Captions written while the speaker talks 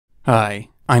Hi,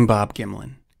 I'm Bob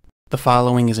Gimlin. The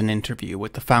following is an interview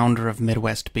with the founder of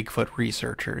Midwest Bigfoot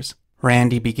Researchers.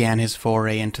 Randy began his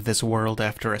foray into this world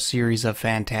after a series of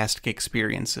fantastic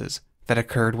experiences that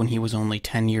occurred when he was only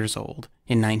 10 years old,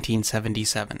 in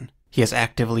 1977. He has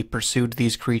actively pursued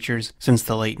these creatures since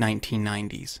the late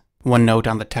 1990s. One note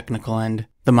on the technical end,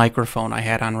 the microphone I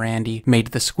had on Randy made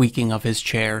the squeaking of his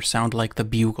chair sound like the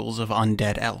bugles of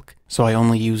undead elk, so I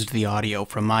only used the audio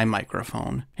from my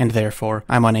microphone, and therefore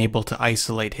I'm unable to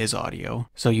isolate his audio,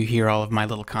 so you hear all of my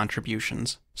little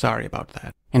contributions. Sorry about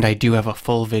that. And I do have a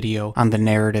full video on the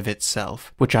narrative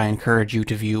itself, which I encourage you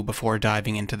to view before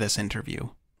diving into this interview.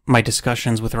 My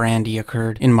discussions with Randy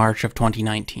occurred in March of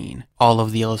 2019. All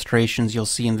of the illustrations you'll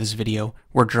see in this video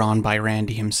were drawn by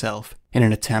Randy himself, in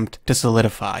an attempt to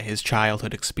solidify his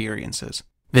childhood experiences.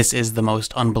 This is the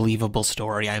most unbelievable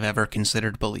story I've ever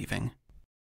considered believing.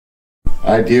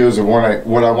 Ideas of what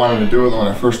I wanted to do when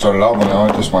I first started out,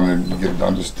 I just wanted to get it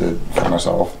done just for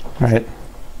myself. Right.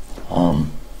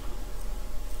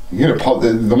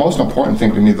 The most important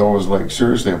thing to me though is like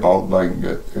seriously about like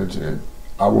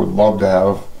I would love to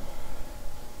have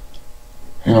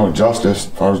justice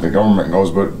as far as the government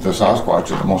goes, but the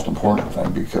Sasquatch is the most important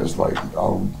thing because like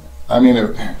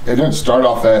it didn't start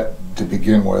off that to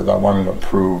begin with. I wanted to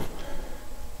prove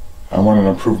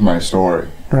my story.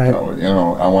 Right.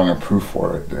 I wanted to prove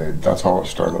for it. That's how it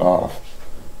started off.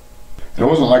 It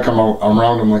wasn't like I'm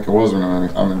around them like it was when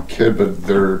I'm a kid, but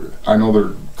I know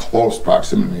they're close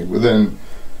proximity. Within,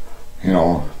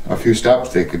 a few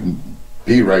steps they could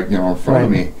be right, in front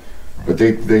of me. But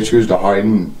they choose to hide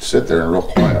and sit there real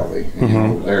quietly.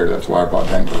 There. That's why I brought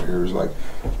Denver here. Is like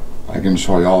I can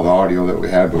show you all the audio that we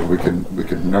had, but we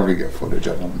could never get footage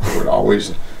of them. They would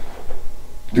always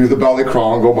do the belly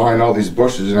crawl and go behind all these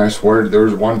bushes. And I swear there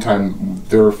was one time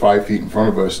they were 5 feet in front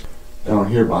of us down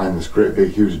here behind this great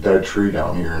big huge dead tree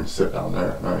down here and sit down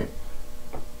there at night.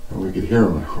 And we could hear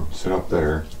them sit up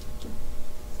there.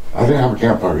 I didn't have a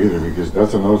campfire either because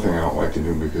that's another thing I don't like to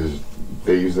do because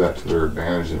they use that to their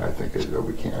advantage, and I think that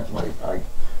we can't.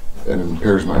 It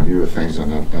impairs my view of things in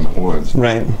the woods.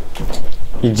 Right.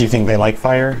 Do you think they like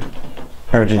fire?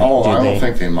 Or I don't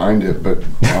think they mind it, but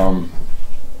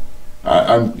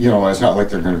it's not like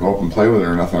they're going to go up and play with it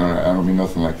or nothing. I don't mean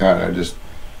nothing like that. I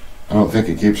don't think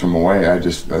it keeps them away. I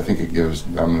think it gives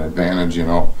them an advantage,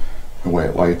 the way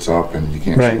it lights up and you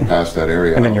can't see past that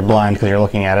area. And then you're blind because you're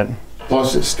looking at it.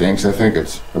 Plus it stinks.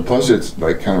 Plus it's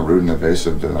like kind of rude and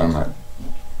invasive that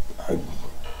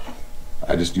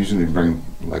I just usually bring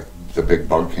like the big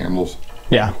bug candles.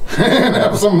 Yeah. And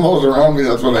have some of those around me.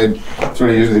 That's what I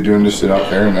usually do, and just sit out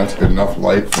there, and that's good enough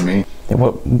light for me.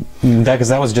 Because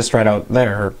that was just right out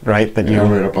there, right?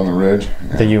 Right up on the ridge.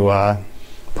 Yeah. That you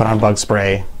put on bug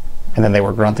spray, and then they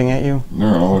were grunting at you?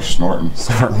 No, they're snorting.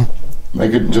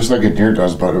 Just like a deer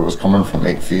does, but it was coming from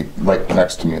 8 feet, like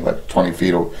next to me, like 20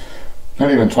 feet,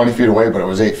 not even 20 feet away, but it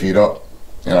was 8 feet up,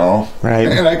 Right.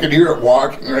 And I could hear it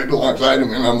walking right alongside of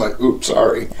me, and I'm like, oops,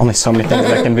 sorry. Only so many things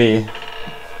that can be.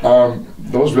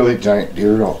 Those really giant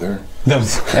deer out there.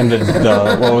 And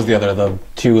what was the other, the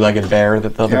two-legged bear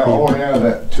that the other people?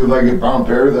 That two-legged brown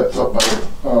bear that's up by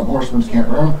Horseman's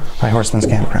Campground. By Horseman's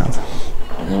Campground.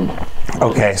 Yeah.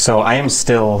 Okay, so I am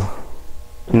still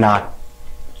not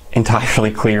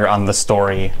entirely clear on the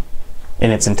story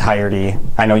in its entirety.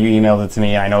 I know you emailed it to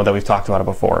me. I know that we've talked about it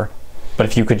before. But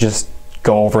if you could just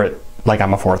go over it like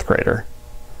I'm a fourth grader.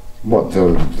 What,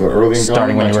 the early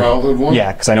starting when you were childhood one?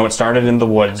 Yeah, because I know it started in the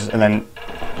woods, and then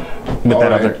with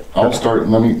that other. I'll start.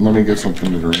 Let me get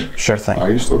something to drink. Sure thing.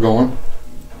 Are you still going?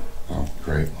 Oh,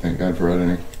 great! Thank God for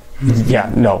editing.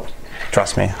 Yeah, no,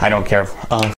 trust me, I don't care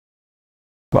about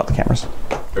the cameras.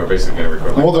 They're basically gonna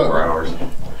record like 4 hours.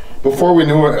 Before we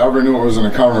ever knew it was an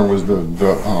encounter, was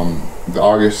the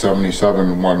August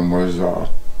 '77 one was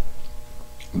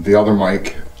the other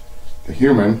Mike, the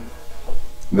human,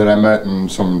 that I met in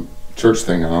some church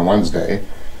thing on a Wednesday.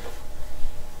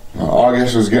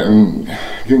 August was getting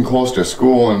close to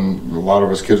school, and a lot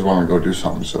of us kids wanted to go do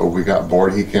something, so we got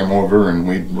bored. He came over, and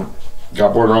we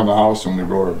got bored around the house, and we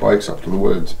rode our bikes up to the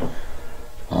woods.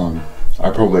 I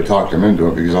probably talked him into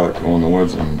it because I like to go in the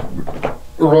woods, and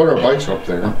we rode our bikes up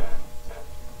there.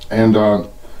 And I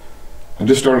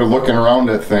just started looking around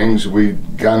at things. We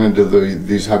got into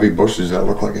these heavy bushes that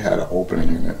looked like it had an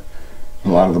opening in it. A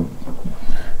lot of them,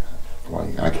 well,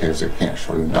 I can't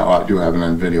show you now. I do have it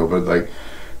on video, but like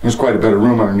there's quite a bit of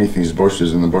room underneath these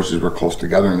bushes, and the bushes were close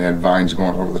together, and they had vines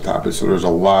going over the top of it. So there's a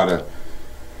lot of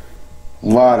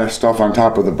stuff on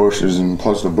top of the bushes, and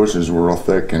plus the bushes were real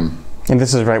thick. And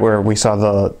this is right where we saw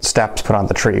the steps put on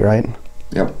the tree, right?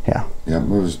 Yep. Yeah. Yeah, it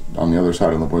was on the other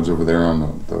side of the woods over there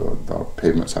on the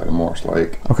pavement side of Morris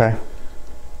Lake. Okay.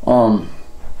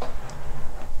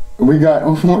 We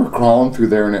were crawling through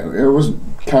there, and it was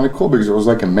kind of cool because it was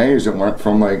like a maze. It went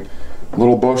from like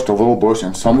little bush to little bush,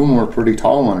 and some of them were pretty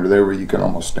tall under there where you could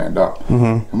almost stand up.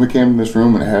 Mm-hmm. And we came to this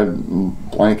room and it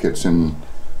had blankets, and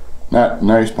not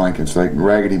nice blankets, like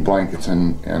raggedy blankets,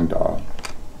 and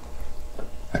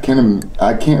I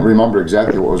can't remember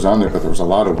exactly what was on there, but there was a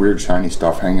lot of weird shiny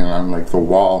stuff hanging on like the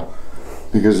wall,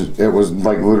 because it was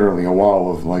like literally a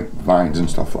wall of like vines and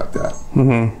stuff like that.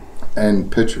 Mm-hmm.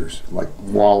 And pictures, like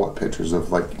wallet pictures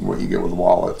of like what you get with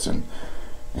wallets, and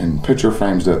picture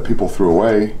frames that people threw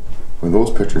away with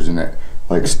those pictures in it,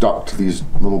 like stuck to these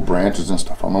little branches and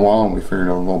stuff on the wall, and we figured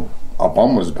a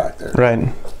bum was back there.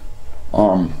 Right.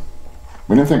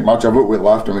 We didn't think much of it. We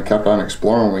left and we kept on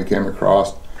exploring. We came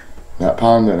across that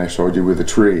pond that I showed you with the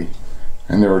tree,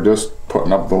 and they were just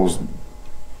putting up those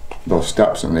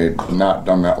steps, and they'd not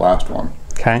done that last one.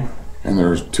 Okay. And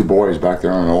there's two boys back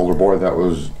there, and an older boy that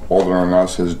was older than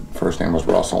us. His first name was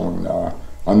Russell, and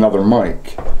another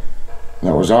Mike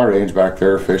that was our age back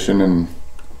there fishing and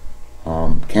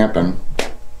camping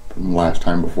last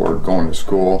time before going to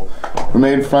school. We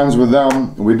made friends with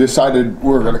them. We decided we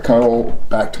were going to go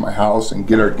back to my house and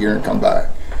get our gear and come back.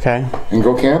 Okay. And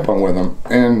go camping with them.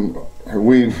 And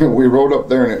we rode up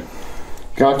there, and it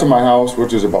got to my house,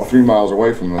 which is about 3 miles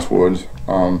away from this woods.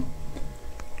 And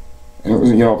it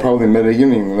was, probably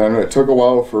mid-evening. Then it took a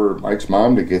while for Mike's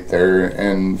mom to get there,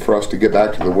 and for us to get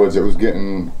back to the woods. It was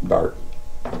getting dark,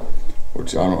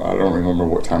 which I don't remember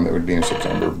what time that would be in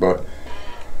September, but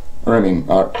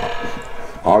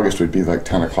August would be like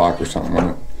 10 o'clock or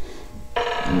something.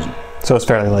 So it's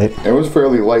fairly late. It was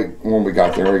fairly late when we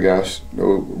got there, I guess.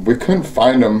 We couldn't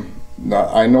find them.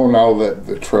 I know now that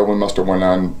the trail we must have went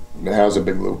on, it has a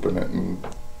big loop in it, and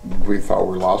we thought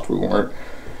we were lost. We weren't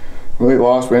really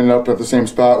lost. We ended up at the same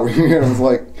spot. It was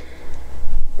like,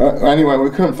 anyway,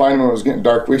 we couldn't find them. It was getting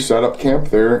dark. We set up camp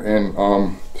there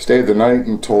and stayed the night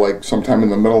until like sometime in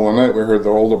the middle of the night. We heard the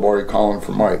older boy calling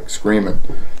for Mike, screaming,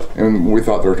 and we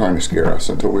thought they were trying to scare us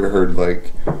until we heard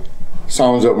like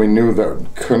sounds that we knew that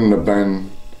couldn't have been,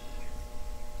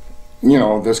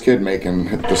 this kid making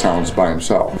the sounds by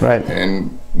himself. Right.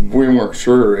 And we weren't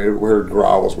sure. We heard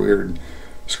growls, we heard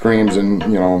screams, and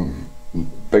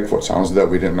Bigfoot sounds that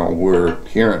we didn't know we were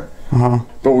hearing. Uh-huh.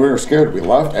 But we were scared. We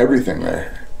left everything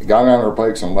there. We got on our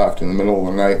bikes and left in the middle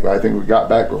of the night. But I think we got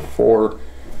back before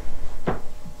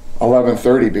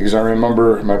 11:30 because I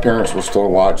remember my parents were still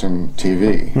watching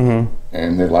TV. Mm-hmm.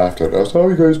 And they laughed at us. Oh,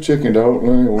 you guys chickened out.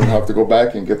 We'll have to go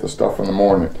back and get the stuff in the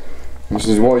morning. And he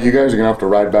says, well, you guys are going to have to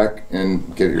ride back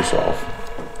and get it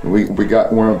yourself. We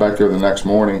went back there the next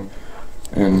morning,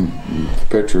 and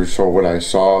pictures show what I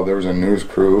saw. There was a news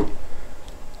crew,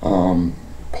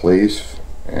 police,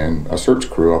 and a search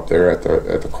crew up there at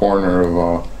the corner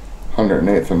of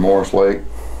 108th and Morris Lake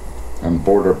on the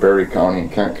border of Berry County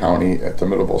and Kent County at the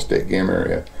Middleville State Game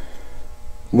Area,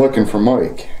 looking for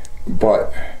Mike.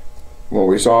 But what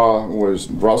we saw was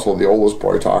Russell, the oldest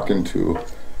boy, talking to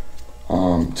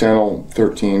Channel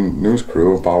 13 news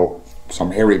crew about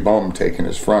some hairy bum taking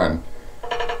his friend,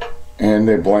 and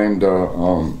they blamed a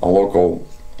local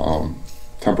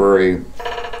temporary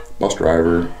bus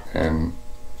driver and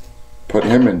put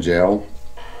him in jail.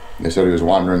 They said he was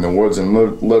wandering the woods and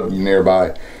lived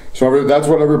nearby. So that's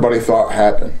what everybody thought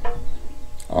happened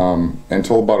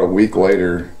until about a week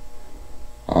later.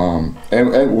 And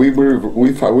we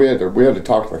had to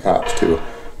talk to the cops too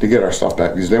to get our stuff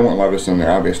back because they wouldn't let us in there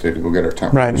obviously to go get our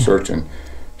tent right. Searching.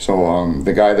 So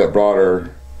the guy that brought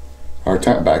our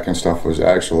tent back and stuff was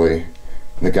actually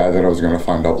the guy that I was going to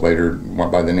find out later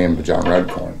went by the name of John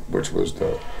Redcorn, which was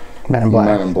the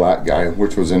Men in Black guy,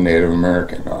 which was a Native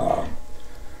American.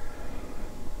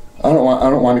 I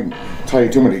don't want to tell you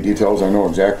too many details. I know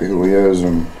exactly who he is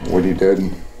and what he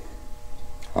did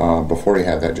before he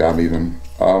had that job even.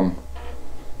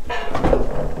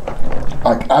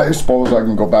 I suppose I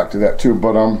can go back to that too,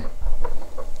 but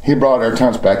he brought our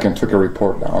tents back and took a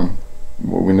report down.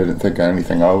 We didn't think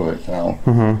anything of it,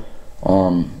 Mm-hmm.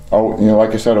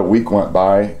 Like I said, a week went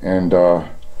by and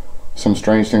some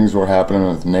strange things were happening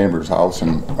at the neighbor's house,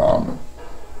 and as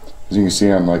you can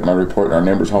see on like my report, our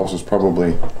neighbor's house was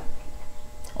probably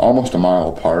almost a mile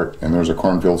apart, and there's a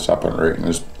cornfield separating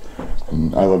us.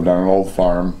 And I lived on an old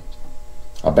farm,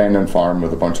 abandoned farm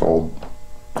with a bunch of old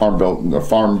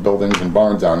farm buildings and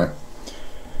barns on it.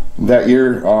 That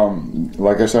year,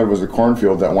 like I said, was a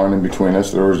cornfield that went in between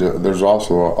us. There's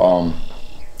also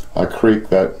a creek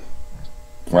that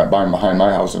went by behind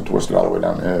my house and twisted all the way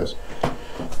down to his.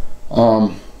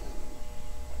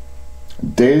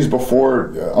 days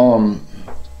before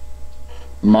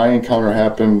my encounter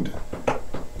happened,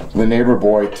 the neighbor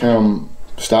boy Tim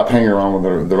stopped hanging around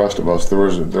with the rest of us. There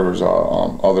was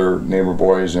other neighbor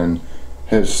boys and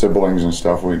his siblings and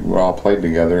stuff. We all played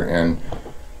together, and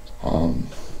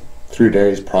 3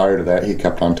 days prior to that, he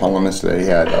kept on telling us that he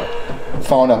had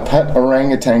found a pet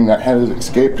orangutan that had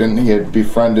escaped and he had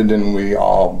befriended, and we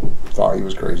all thought he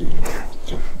was crazy.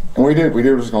 And we did. We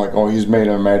were just like, oh, he's made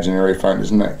an imaginary friend.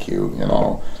 Isn't that cute, you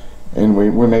know? And we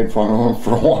made fun of him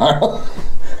for a while.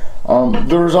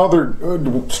 There was other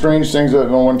strange things that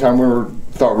one time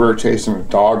thought we were chasing a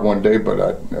dog one day, but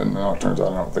no, it turns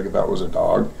out I don't think that was a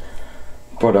dog.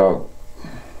 But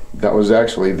that was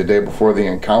actually the day before the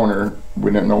encounter.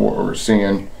 We didn't know what we were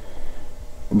seeing.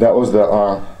 That was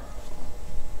that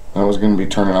was going to be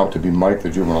turning out to be Mike, the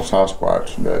juvenile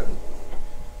sasquatch.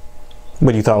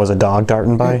 What you thought was a dog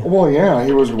darting by? Well, yeah,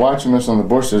 he was watching us in the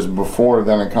bushes before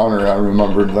that encounter. I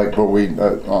remembered, like, but we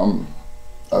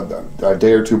a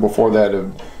day or two before that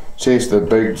had chased the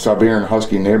big Siberian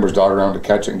husky neighbor's dog around to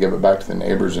catch it and give it back to the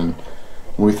neighbors, and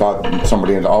we thought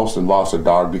somebody had also lost a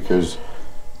dog because,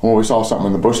 well, we saw something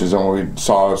in the bushes and we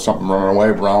saw something running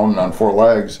away brown on 4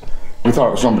 legs. We thought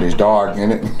it was somebody's dog,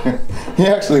 and he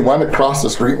actually went across the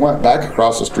street, went back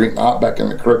across the street, not back in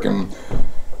the creek, and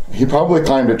he probably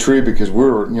climbed a tree because we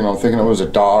were, thinking it was a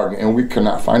dog, and we could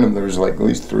not find him. There was like at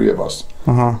least 3 of us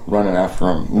running after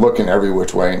him, looking every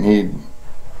which way, and he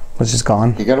was just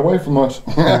gone. He got away from us.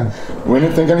 We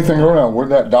didn't think anything around. Where'd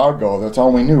that dog go? That's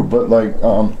all we knew. But like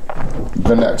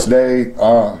the next day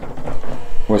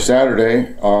was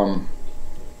Saturday.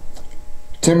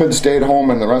 Tim had stayed home,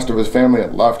 and the rest of his family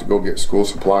had left to go get school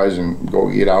supplies and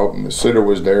go eat out. And the sitter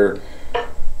was there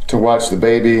to watch the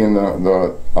baby, and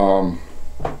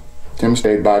Tim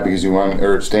stayed back because he wanted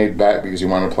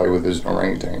to play with his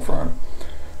orangutan friend.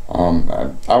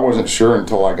 I wasn't sure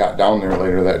until I got down there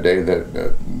later that day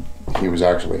that he was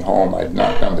actually home. I'd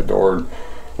knocked on the door.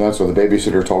 That's what the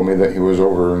babysitter told me, that he was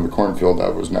over in the cornfield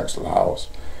that was next to the house.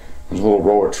 There's a little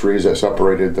row of trees that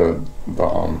separated the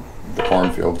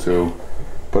cornfield too,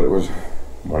 but it was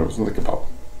like about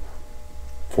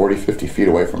 40, 50 feet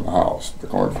away from the house, the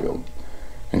cornfield.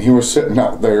 And he was sitting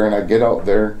out there, and I get out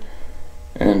there,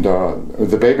 and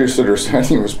the babysitter said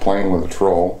he was playing with a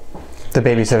troll. The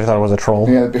babysitter thought it was a troll?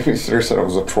 Yeah, the babysitter said it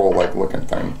was a troll-like looking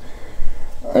thing.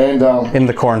 And in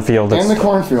the cornfield. In the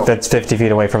cornfield. That's 50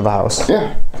 feet away from the house.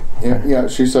 Yeah.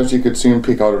 She said she could see him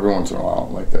peek out every once in a while,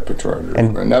 like that picture.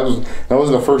 And that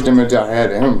was the first image I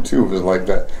had of him too. Was like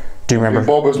that. Do you remember?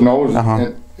 Bulbous nose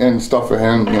and stuff of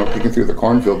him, peeking through the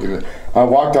cornfield. I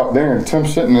walked out there, and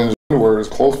Tim's sitting in his underwear, his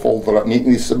clothes folded up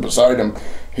neatly beside him.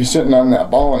 He's sitting on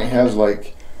that ball, and he has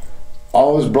like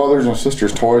all his brothers and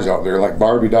sisters' toys out there, like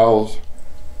Barbie dolls,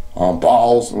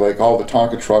 balls, like all the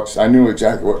Tonka trucks. I knew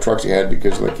exactly what trucks he had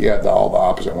because like he had all the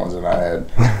opposite ones that I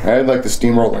had. I had like the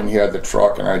steamroller, and he had the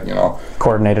truck, and I,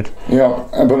 coordinated. Yeah,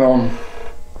 but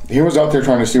he was out there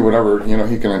trying to see whatever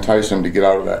he can entice him to get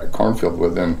out of that cornfield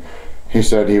with. And he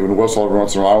said he would whistle every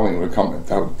once in a while, and he would come.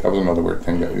 That was another weird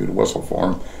thing, that he would whistle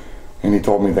for him. And he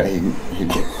told me that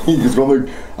he was going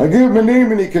like, I give him a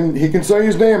name and he can say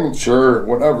his name. Sure,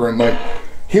 whatever. And like,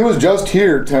 he was just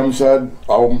here, Tim said.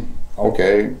 Oh,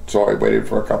 okay. So I waited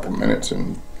for a couple minutes,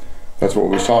 and that's what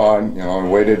we saw. And, I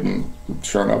waited, and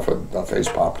sure enough, a face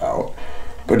popped out.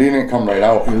 But he didn't come right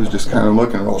out. He was just kind of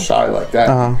looking real shy like that.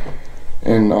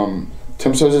 And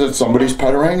Tim says it's somebody's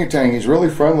pet orangutan. He's really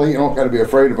friendly. You don't got to be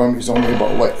afraid of him. He's only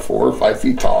about like 4 or 5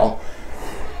 feet tall.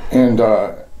 And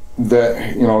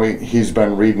that he's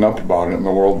been reading up about it in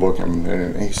the World Book,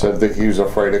 and he said that he was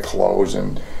afraid of clothes,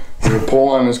 and he would pull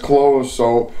on his clothes,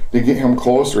 so to get him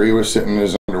closer he was sitting in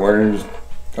his underwear.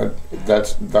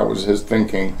 That was his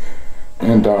thinking.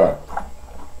 And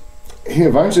he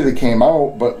eventually came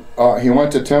out, but he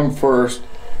went to Tim first,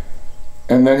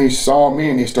 and then he saw me,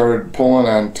 and he started pulling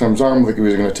on Tim's arm like he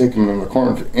was going to take him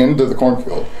into the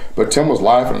cornfield. But Tim was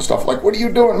laughing and stuff like, "What are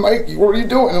you doing, Mike? What are you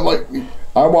doing?" And like,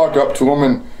 I walked up to him,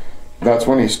 and that's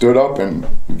when he stood up and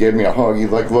gave me a hug. He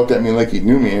like looked at me like he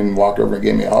knew me and walked over and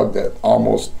gave me a hug that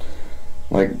almost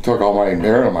like took all my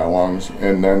air out of my lungs.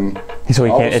 And then so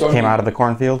it came out of the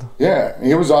cornfield? Yeah,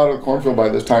 he was out of the cornfield by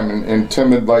this time, and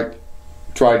Tim had like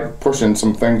tried pushing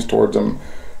some things towards him,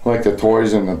 like the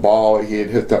toys and the ball. He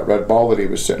had hit that red ball that he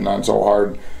was sitting on so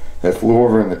hard that flew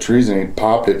over in the trees, and he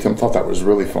popped it. Tim thought that was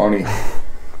really funny.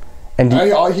 And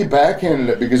he backhanded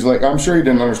it because, like, I'm sure he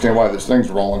didn't understand why this thing's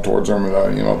rolling towards him,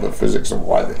 the physics of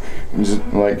why he just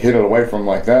like hit it away from him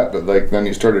like that. But like then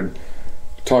he started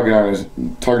tugging on his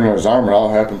arm, and it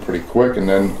all happened pretty quick. And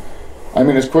then, I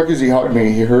mean, as quick as he hugged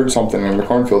me, he heard something in the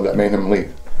cornfield that made him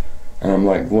leave. And I'm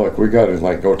like, look, we gotta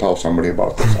like go tell somebody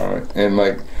about this, all right? And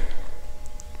like,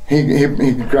 he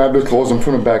grabbed his clothes and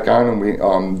put them back on, and we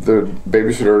the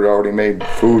babysitter had already made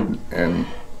food, and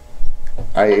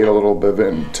I ate a little bit of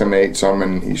it, and Tim ate some,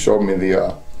 and he showed me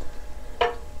the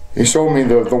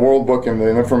World Book and the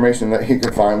information that he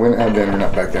could find. We didn't have the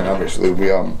internet back then, obviously.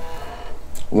 We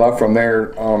left from there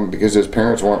because his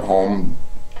parents weren't home.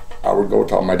 I would go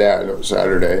tell my dad. It was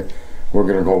Saturday. We're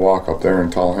gonna go walk up there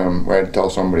and tell him. We had to tell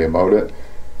somebody about it.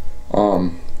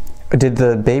 Did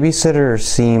the babysitter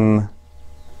seem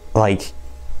like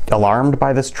alarmed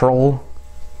by this troll?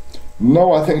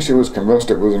 No, I think she was convinced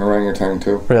it was an orangutan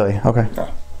too. Really? Okay.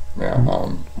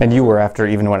 Yeah. And you were after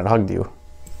even when it hugged you?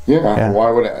 Yeah.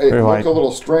 Why would it? It looked a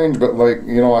little strange, but like,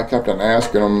 you know, I kept on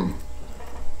asking him,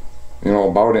 you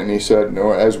know, about it, and he said, you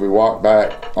know, as we walked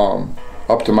back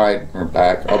up to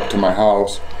my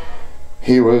house,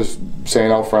 he was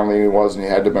saying how friendly he was, and he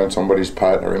had to have been somebody's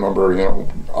pet. I remember, you know,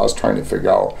 I was trying to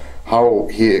figure out how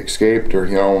he escaped, or,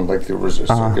 you know, like there was a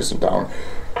circus in town,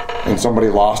 and somebody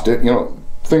lost it. You know,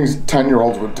 things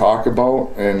 10-year-olds would talk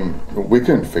about, and we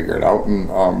couldn't figure it out.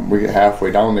 And we get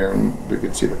halfway down there, and we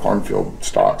could see the cornfield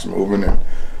stalks moving, and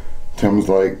Tim's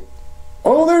like,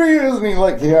 "Oh, there he is!"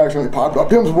 And he actually popped up.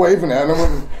 Tim's waving at him,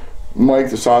 and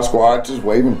Mike the Sasquatch is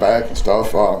waving back and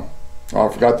stuff. I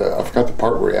forgot the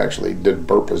part where he actually did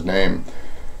burp his name.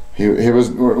 He was,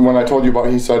 when I told you about,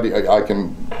 he said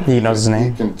he knows his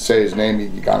name. He can say his name.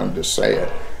 You got him to say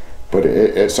it, but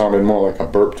it sounded more like a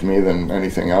burp to me than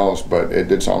anything else. But it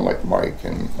did sound like Mike,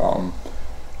 and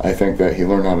I think that he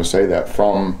learned how to say that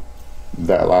from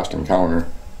that last encounter.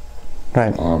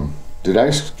 Right. Did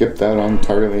I skip that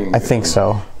entirely? I think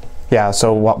so. Yeah.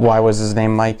 So why was his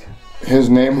name Mike? His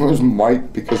name was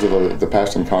Mike because of the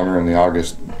past encounter in the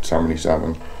August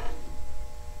 '77.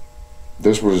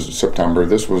 This was September.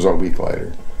 This was a week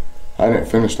later. I didn't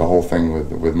finish the whole thing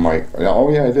with Mike.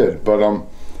 Oh yeah, I did. But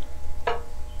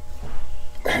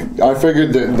I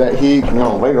figured that he, you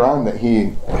know, later on that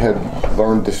he had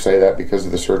learned to say that because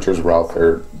the searchers were out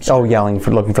there. Looking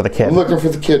for the kid. Looking for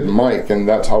the kid, Mike, and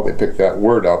that's how they picked that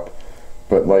word up.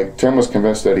 But like Tim was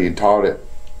convinced that he had taught it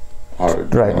how to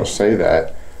you know, say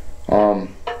that.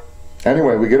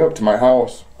 Anyway, we get up to my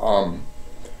house,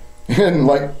 and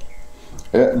like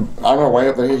on our way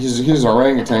up there, he's an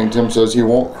orangutan. Tim says he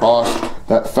won't cross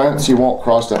that fence, he won't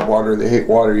cross that water, they hate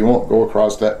water, you won't go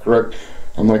across that creek.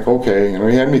 I'm like, okay, you know,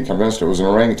 he had me convinced it was an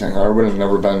orangutan. I would have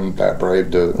never been that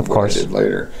brave to what I did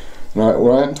later. And I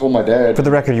went and told my dad. For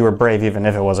the record, you were brave even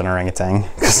if it was an orangutan.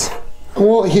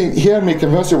 Well, he had me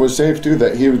convinced it was safe too,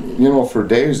 that he, you know, for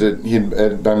days that he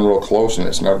had been real close,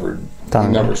 and he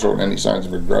never showed any signs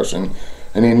of aggression,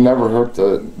 and he never hurt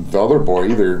the other boy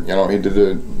either. You know, he did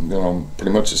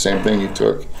pretty much the same thing. He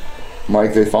took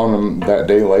Mike. They found him that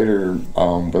day later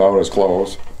without his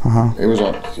clothes. He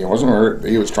wasn't hurt.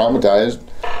 He was traumatized.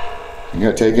 He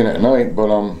got taken at night, but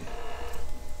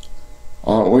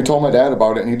we told my dad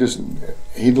about it, and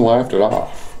he laughed it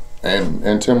off.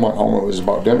 And Tim went home. It was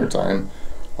about dinner time.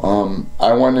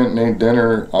 I went in and ate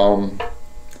dinner.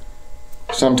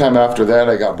 Sometime after that,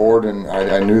 I got bored, and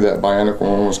I knew that Bionic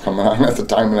Woman was coming on at the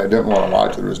time, and I didn't want to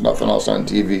watch it. There was nothing else on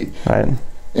TV. Right.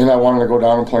 And I wanted to go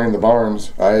down and play in the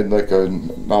barns. I had like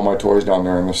all my toys down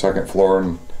there on the second floor,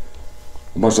 and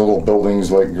a bunch of little buildings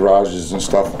like garages and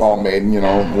stuff all made, you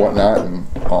know, whatnot.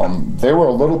 And they were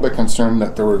a little bit concerned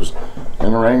that there was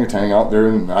an orangutan out there,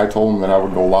 and I told them that I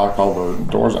would go lock all the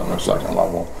doors on the second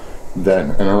level,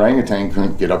 that an orangutan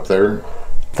couldn't get up there.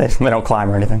 They don't climb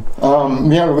or anything.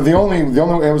 Yeah, but the only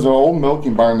it was an old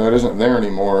milking barn that isn't there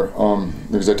anymore,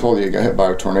 because I told you it got hit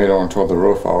by a tornado and tore the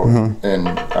roof out, and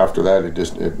after that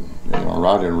it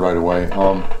rotted right away.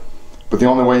 But the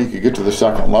only way you could get to the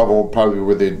second level, probably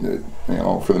where they,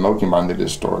 for the milking barn, they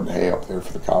just stored hay up there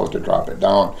for the cows to drop it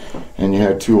down, and you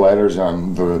had two ladders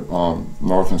on the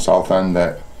north and south end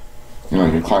that, you know,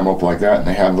 you climb up like that, and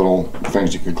they had little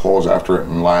things you could close after it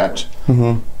and latch,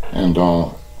 and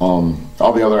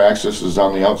all the other access is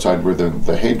on the outside where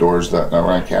the hay doors that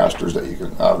are casters that you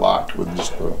could lock with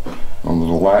just a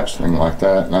little latch thing like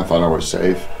that, and I thought I was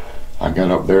safe. I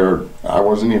got up there. I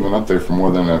wasn't even up there for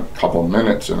more than a couple of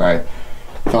minutes, and I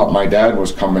thought my dad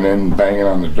was coming in, banging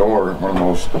on the door, one of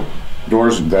those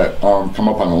doors that come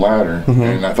up on the ladder,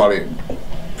 and I thought he,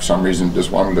 for some reason,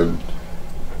 just wanted to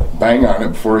bang on it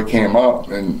before he came up,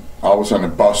 and all of a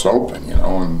sudden it busts open, you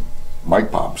know, and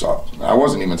Mike pops up. I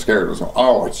wasn't even scared. I was like,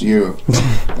 "Oh, it's you."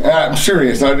 Yeah, I'm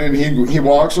serious. He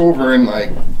walks over and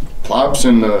like plops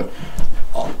in the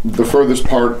furthest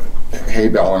part hay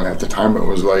bale, and at the time it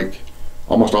was like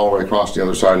almost all the way across the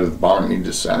other side of the barn, and he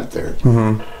just sat there.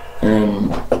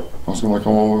 And was like,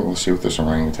 oh, let's see what this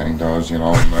orangutan does, you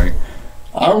know. And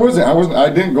I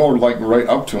didn't go like right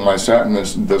up to him. I sat in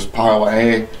this pile of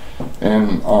hay,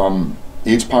 and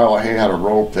each pile of hay had a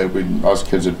rope that us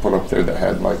kids had put up there that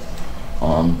had like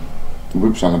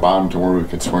loops on the bottom to where we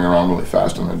could swing around really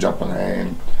fast and then jump in the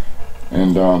hay.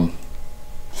 And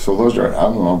so those are, I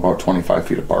don't know, about 25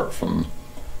 feet apart from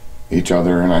each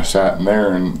other. And I sat in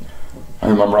there, and I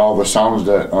remember all the sounds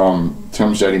that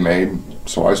Tim said he made.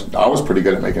 So I was pretty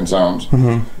good at making sounds.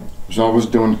 Mm-hmm. So I was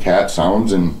doing cat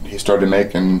sounds, and he started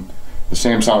making the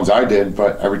same sounds I did,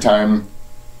 but every time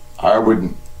I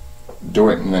would do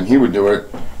it and then he would do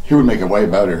it, he would make it way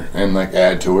better and like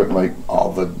add to it, like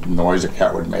all the noise a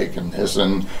cat would make and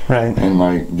hissing, right, and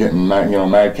like getting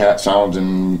mad cat sounds,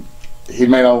 and he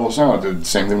made all those sounds. Did the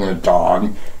same thing with a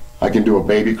dog. I can do a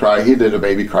baby cry. He did a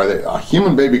baby cry, a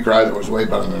human baby cry that was way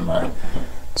better than mine.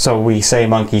 So we say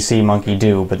monkey see, monkey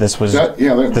do, but this was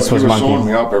this was monkey showing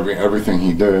me up everything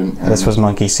he did. This was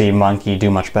monkey see, monkey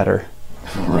do much better.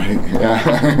 Right.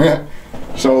 Yeah.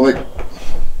 So like,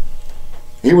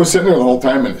 he was sitting there the whole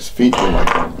time, and his feet were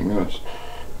like, oh my goodness.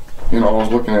 You know, I was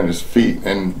looking at his feet,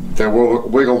 and they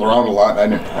wiggled around a lot. I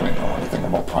didn't know anything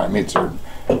about primates or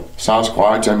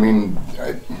Sasquatch. I mean,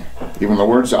 even the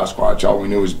word Sasquatch, all we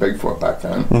knew was Bigfoot back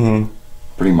then. Mm-hmm.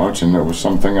 Pretty much, and there was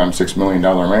something on $6 Million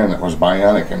Man that was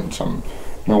bionic, and some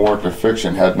work of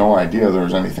fiction. Had no idea there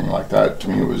was anything like that. To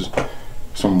me, it was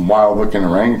some wild-looking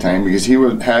orangutan, because he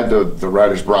had the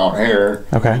reddish brown hair.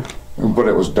 Okay. But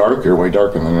it was darker, way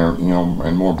darker than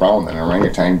and more brown than an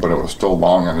orangutan. But it was still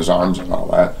long on his arms and all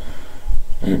that.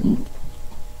 It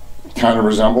kind of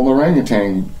resembled an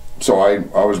orangutan. So I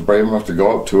was brave enough to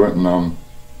go up to it, and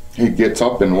he gets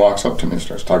up and walks up to me and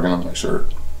starts tugging on my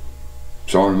shirt.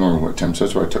 So I remember what Tim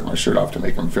said, so I took my shirt off to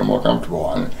make him feel more comfortable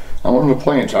on it. I wanted to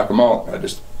play and check him out.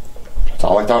 That's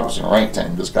all I thought was an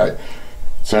orangutan. This guy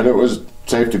said it was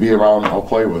safe to be around. I'll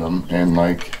play with him. And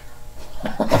like,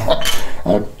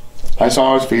 I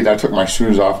saw his feet. I took my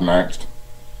shoes off next,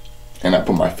 and I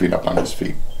put my feet up on his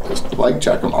feet, just to like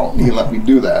check him out. And he let me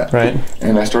do that. Right.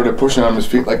 And I started pushing on his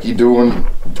feet like you do when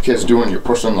kids do when you're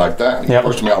pushing like that. And he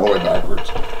pushed me all the way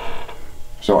backwards.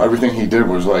 So everything he did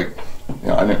was like,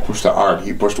 I didn't push that hard.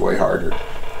 He pushed way harder.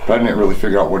 But I didn't really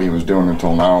figure out what he was doing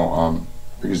until now,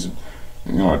 because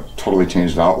it totally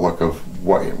changed the outlook of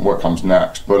what comes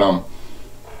next. But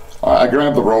I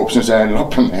grabbed the ropes, since I ended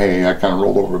up in the hay. I kind of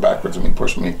rolled over backwards and he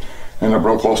pushed me. And I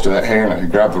broke close to that hay, and I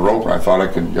grabbed the rope, and I thought I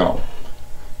could,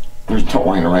 there's no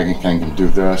way an orangutan can do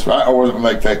this. I wasn't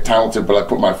like that talented, but I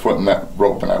put my foot in that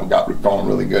rope, and I got it going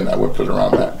really good, and I whipped it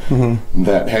around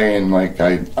that hay, and like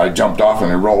I jumped off, and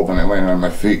I rolled, and I landed on my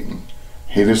feet. And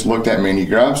he just looked at me, and he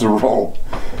grabs the rope,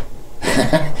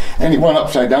 and he went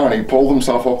upside down. He pulled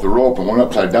himself up the rope and went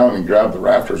upside down and grabbed the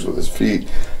rafters with his feet.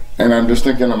 And I'm just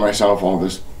thinking to myself, oh,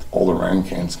 this old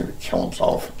orangutan's gonna kill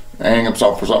himself, hang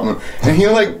himself for something. And he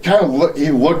like he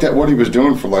looked at what he was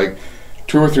doing for like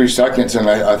 2 or 3 seconds, and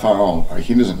I thought, oh,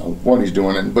 he doesn't know what he's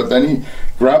doing. But then he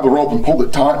grabbed the rope and pulled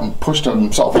it taut and pushed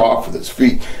himself off with his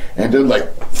feet, and did like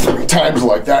 3 times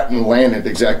like that, and landed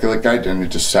exactly like I did, and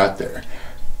it just sat there.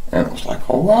 And it was like,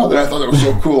 oh wow, I thought that was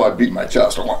so cool. I beat my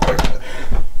chest. I went like that.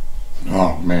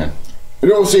 Oh man.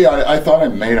 See, I thought I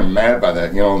made him mad by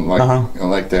that,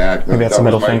 like that. Maybe that's a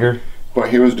middle finger. But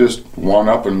he was just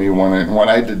one-upping me. When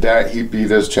I did that, he beat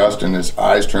his chest, and his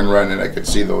eyes turned red, and I could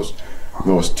see those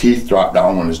teeth drop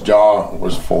down when his jaw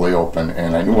was fully open,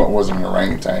 and I knew it wasn't an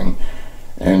orangutan.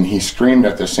 And he screamed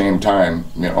at the same time,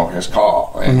 his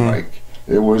call, and like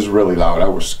it was really loud. I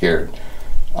was scared.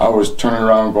 I was turning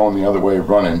around, going the other way,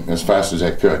 running as fast as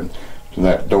I could to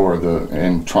that door,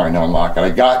 and trying to unlock it. I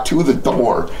got to the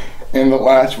door, and the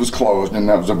latch was closed, and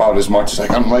that was about as much as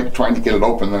I'm like trying to get it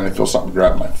open. Then I feel something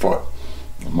grab my foot.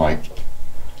 I'm like,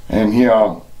 and he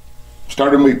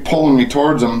started pulling me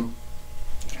towards him,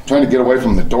 trying to get away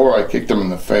from the door. I kicked him in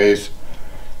the face.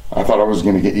 I thought I was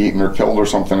going to get eaten or killed or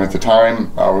something. At the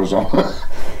time, I was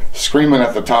screaming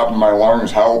at the top of my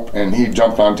lungs, help, and he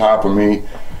jumped on top of me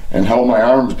and held my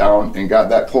arms down and got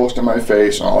that close to my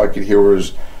face, and all I could hear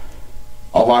was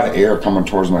a lot of air coming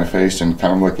towards my face and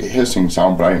kind of like a hissing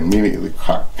sound, but I immediately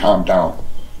calmed down,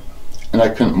 and I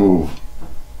couldn't move.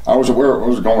 I was aware of what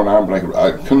was going on, but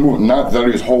I couldn't move. Not that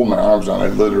he was holding my arms down, I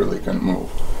literally couldn't move.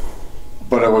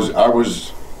 But I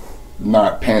was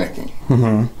not panicking.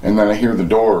 And then I hear the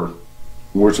door,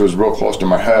 which was real close to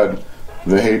my head,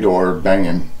 the hay door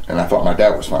banging, and I thought my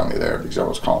dad was finally there because I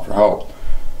was calling for help.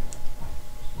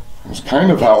 It was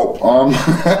kind of help.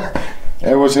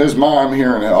 It was his mom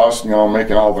hearing us,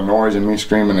 making all the noise and me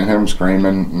screaming and him screaming,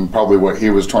 and probably what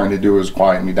he was trying to do was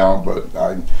quiet me down, but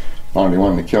I thought he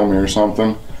wanted to kill me or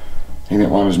something. he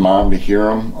didn't want his mom to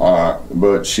hear him,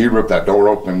 but she ripped that door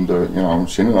open to, you know,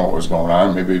 she didn't know what was going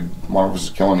on. Maybe one of us was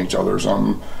killing each other or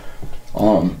something.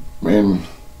 And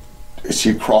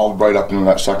she crawled right up into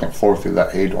that second floor through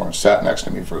that hay door and sat next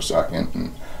to me for a second.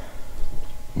 And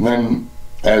then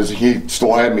as he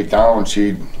still had me down,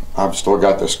 I've still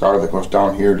got the scar that goes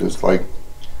down here, just like,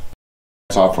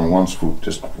 it's off from one swoop,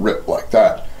 just ripped like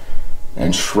that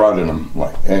and shredded him.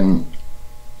 Like, and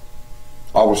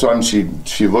all of a sudden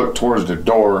she looked towards the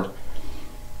door,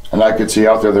 and I could see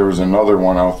out there was another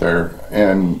one out there,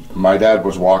 and my dad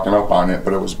was walking up on it,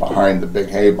 but it was behind the big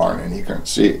hay barn and he couldn't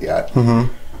see it yet.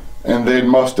 Mm-hmm. And they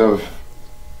must have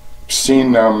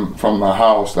seen them from the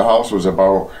house. The house was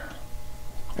about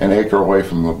an acre away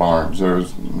from the barns. There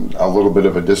was a little bit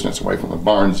of a distance away from the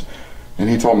barns, and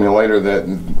he told me later that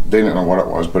they didn't know what it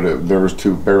was, but there was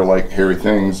two bear-like hairy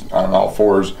things on all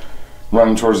fours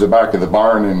running towards the back of the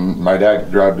barn, and my dad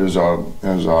grabbed his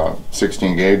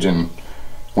 16 gauge and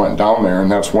went down there, and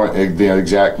that's when the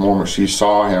exact moment she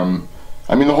saw him.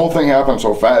 I mean, the whole thing happened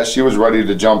so fast. She was ready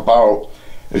to jump out.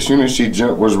 As soon as she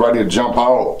was ready to jump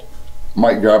out,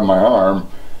 Mike grabbed my arm.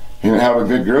 He didn't have a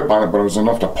good grip on it, but it was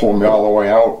enough to pull me all the way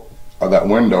out of that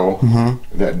window,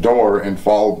 that door, and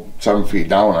fall 7 feet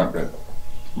down on it,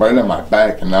 right on my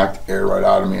back, and knocked the air right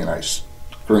out of me, and I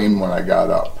screamed when I got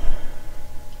up.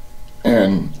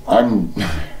 And I'm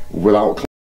without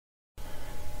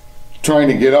trying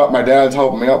to get up. My dad's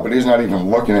helping me up, but he's not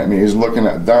even looking at me. He's looking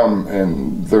at them,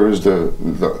 and there was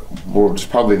was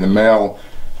probably the male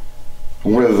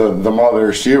with the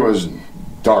mother. She was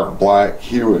dark black.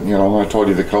 He was, you know, I told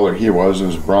you the color he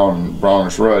was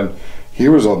brownish red. He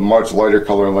was a much lighter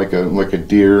color, like a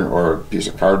deer or a piece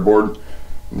of cardboard,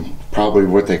 probably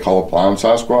what they call a blonde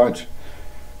sasquatch.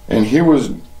 And he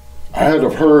was ahead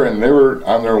of her, and they were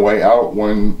on their way out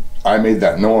when I made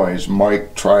that noise.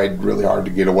 Mike tried really hard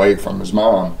to get away from his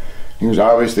mom. He was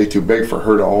obviously too big for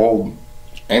her to hold.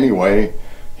 Anyway,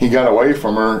 he got away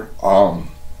from her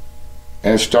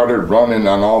and started running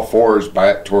on all fours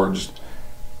back towards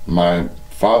my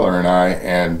father and I,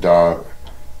 and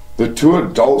the two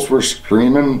adults were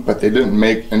screaming, but they didn't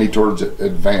make any towards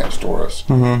advance toward us.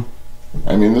 Mm-hmm.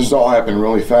 I mean, this all happened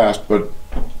really fast, but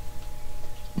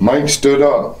Mike stood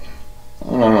up, I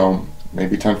don't know,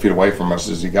 maybe 10 feet away from us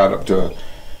as he got up to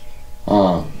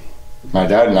my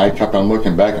dad, and I kept on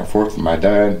looking back and forth with my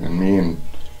dad and me, and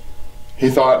he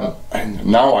thought, and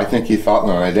now I think he thought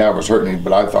that my dad was hurting me,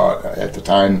 but I thought at the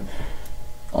time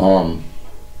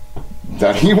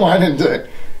that he wanted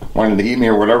to eat me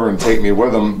or whatever and take me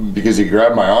with him, because he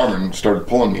grabbed my arm and started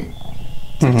pulling me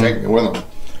to take me with him.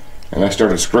 And I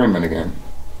started screaming again,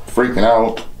 freaking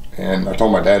out, and I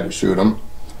told my dad to shoot him.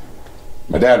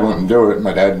 My dad wouldn't do it.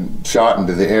 My dad shot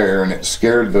into the air, and it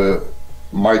scared the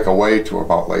Mike away to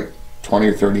about like 20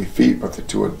 or 30 feet, but the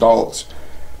two adults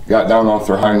got down off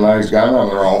their hind legs, got on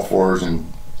their all fours, and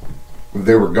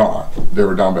they were gone. They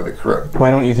were down by the creek.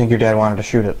 Why don't you think your dad wanted to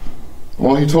shoot it?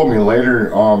 Well, he told me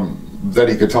later that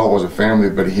he could tell it was a family,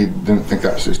 but he didn't think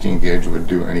that 16 gauge would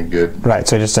do any good. Right,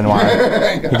 so he just didn't want to,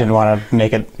 yeah. He didn't want to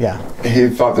make it, yeah. He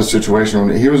thought the situation,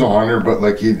 he was a hunter, but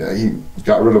like he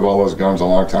got rid of all those guns a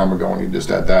long time ago, and he just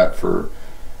had that for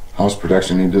house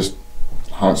protection. He just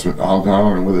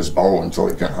hunted with his bow until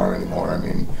he couldn't hunt anymore. I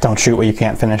mean, don't shoot what you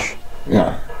can't finish.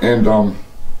 Yeah, and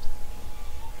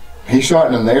he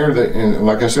shot in there, and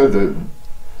like I said,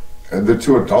 the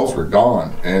two adults were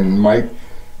gone, and Mike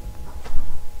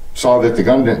saw that the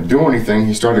gun didn't do anything.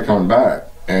 He started coming back,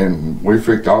 and we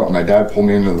freaked out, and my dad pulled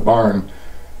me into the barn,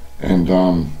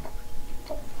 and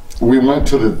we went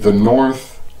to the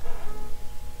north,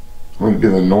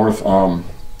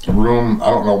 room. I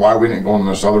don't know why we didn't go in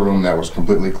this other room that was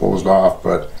completely closed off,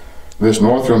 but this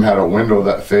north room had a window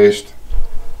that faced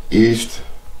east,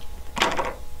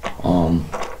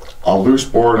 a loose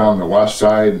board on the west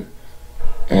side,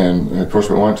 and of course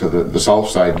we went to the south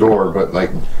side door. But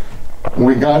like, when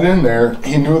we got in there,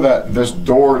 he knew that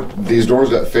these doors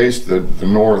that faced the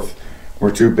north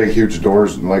were two big huge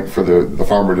doors, like for the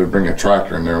farmer to bring a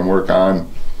tractor in there and work on.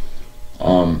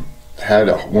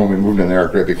 When we moved in there,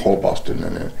 a great big hole busted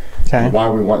in it. Okay. Why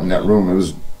we went in that room, it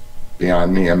was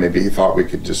beyond me. And maybe he thought we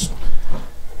could just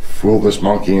fool this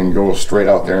monkey and go straight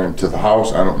out there into the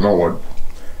house. I don't know what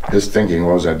his thinking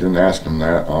was. I didn't ask him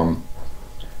that.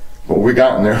 But we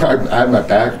got in there. I had my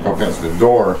back up against the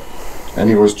door, and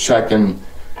he was checking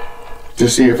to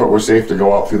see if it was safe to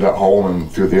go out through that hole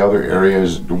and through the other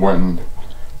areas. When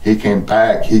he came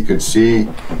back, he could see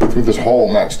through this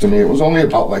hole next to me. It was only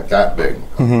about like that big,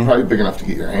 probably big enough to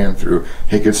get your hand through.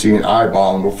 He could see an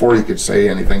eyeball, and before he could say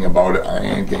anything about it, my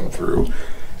hand came through.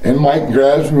 And Mike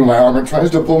grabs me by my arm and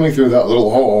tries to pull me through that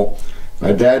little hole.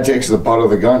 My dad takes the butt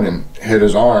of the gun and hit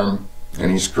his arm,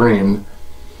 and he screamed.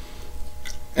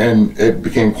 And it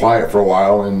became quiet for a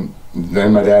while, and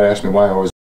then my dad asked me why I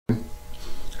was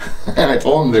and I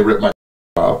told him they ripped my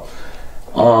out.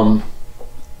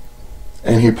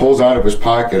 And he pulls out of his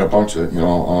pocket a bunch of,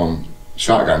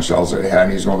 shotgun shells that he had,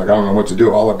 and he's going like, I don't know what to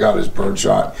do. All I've got is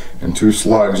birdshot and 2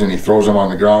 slugs, and he throws them on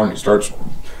the ground, and he starts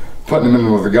putting them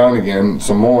in with the gun again,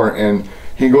 some more, and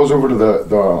he goes over to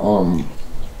the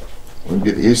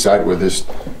east side where this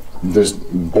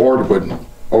board would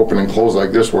open and close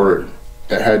like this, where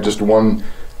it had just one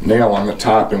nail on the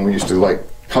top, and we used to like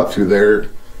cut through there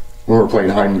when we were playing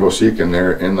hide and go seek in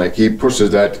there, and like he pushes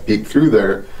that to peek through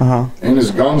there, and his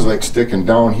gun's like sticking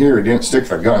down here. He didn't stick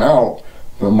the gun out,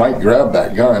 but Mike grabbed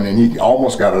that gun and he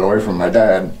almost got it away from my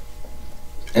dad,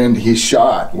 and he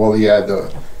shot. Well, he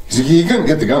couldn't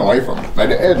get the gun away from him. My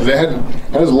dad had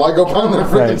his leg up on the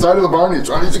freaking side of the barn. He's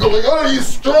trying to go like, oh, he's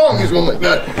strong. He's going like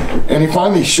that, and he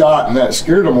finally shot, and that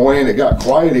scared him away, and it got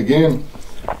quiet again.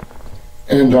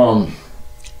 And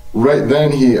right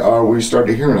then we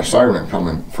started hearing a siren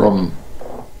coming from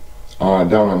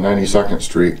down on 92nd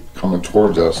Street, coming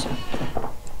towards us.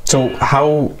 So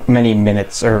how many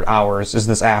minutes or hours is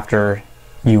this after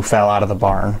you fell out of the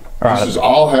barn? This has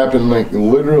all happened, like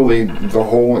literally the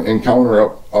whole encounter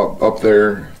up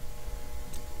there.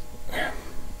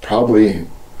 Probably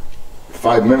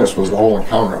 5 minutes was the whole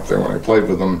encounter up there when I played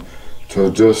with them,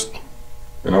 to just,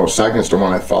 seconds to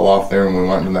when I fell off there and we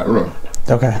went into that room.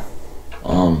 Okay.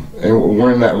 And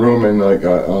we're in that room, and like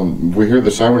we hear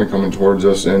the siren coming towards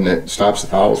us, and it stops at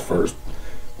the house first.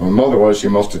 My mother she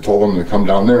must have told him to come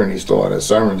down there, and he still had his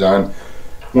sirens on.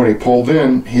 When he pulled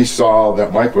in, he saw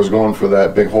that Mike was going for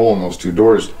that big hole in those 2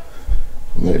 doors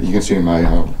that you can see in my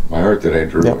art that I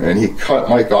drew. Yep. And he cut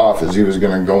Mike off as he was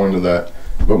going to go into that,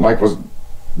 but Mike was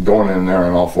going in there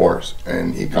on all 4s,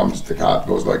 and he comes, the cop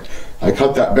goes like, I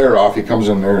cut that bear off. He comes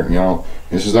in there,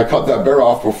 he says, I cut that bear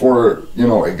off before,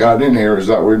 it got in here. Is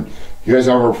that what you guys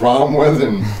have a problem with?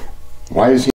 And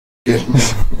why is he getting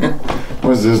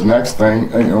was this next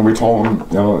thing? And, we told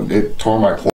him, it tore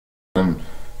my clothes, and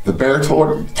the bear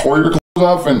tore your clothes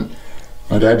off, and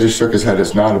my dad just shook his head.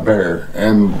 It's not a bear.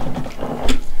 And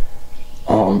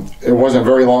it wasn't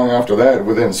very long after that,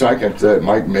 within seconds, that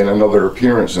Mike made another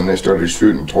appearance, and they started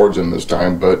shooting towards him this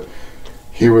time. But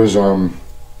he was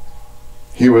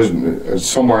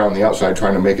somewhere on the outside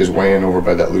trying to make his way in over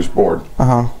by that loose board.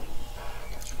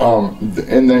 And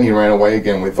then he ran away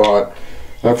again. We thought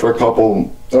after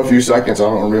a few seconds, I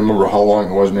don't remember how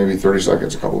long it was, maybe 30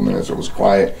 seconds, a couple of minutes, it was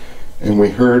quiet, and we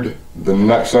heard the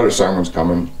next set of sirens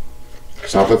coming.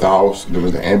 Stopped at the house, there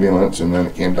was the ambulance, and then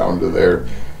it came down to there,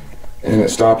 and it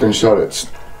stopped and shut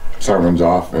its sirens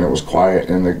off, and it was quiet,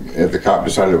 and the cop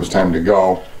decided it was time to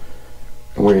go.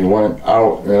 And we went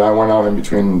out, and I went out in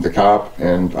between the cop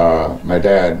and my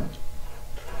dad,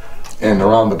 and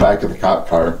around the back of the cop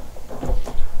car,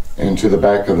 and to the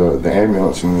back of the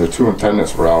ambulance, and the 2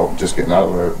 attendants were out, just getting out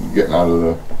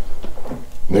of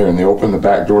there, and they opened the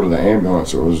back door to the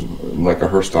ambulance. It was like a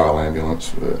Hearst-style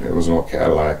ambulance. It was an old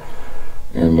Cadillac,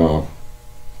 and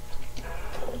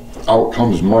out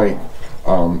comes Mike.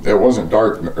 It wasn't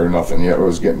dark or nothing yet. It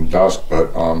was getting dusk,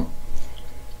 but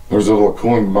there was a little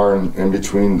cooling barn in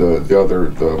between the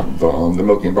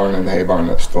milking barn and the hay barn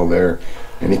that's still there.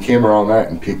 And he came around that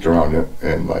and peeked around it,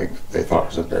 and like they thought it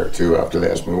was a bear too. After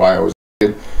they asked me why I was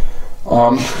the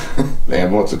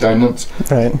ambulance attendants.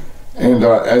 Right. And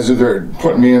as they're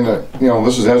putting me in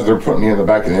this is as they're putting me in the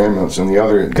back of the ambulance, and the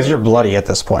other. Because you're bloody at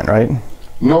this point, right?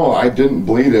 No, I didn't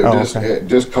bleed. It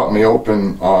just cut me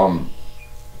open.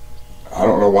 I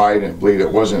don't know why I didn't bleed.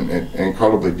 It wasn't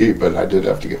incredibly deep, but I did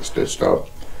have to get stitched up.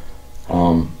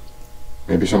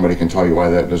 Maybe somebody can tell you why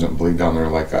that doesn't bleed down there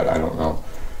like that. I don't know.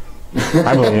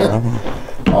 I believe you.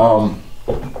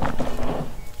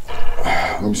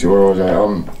 Let me see, where was I?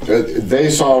 They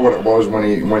saw what it was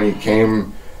when he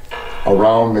came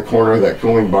around the corner of that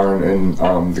cooling barn, and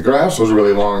the grass was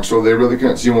really long, so they really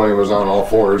couldn't see when he was on all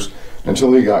 4s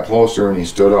until he got closer, and he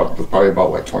stood up, probably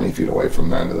about like 20 feet away from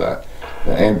the end of the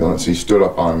ambulance. He stood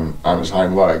up on his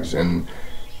hind legs, and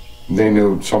they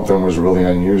knew something was really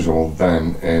unusual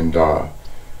then, and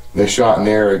they shot in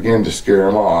the air again to scare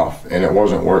him off, and it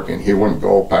wasn't working. He wouldn't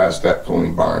go past that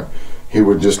cooling barn. He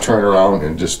would just turn around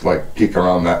and just like peek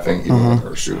around that thing even when they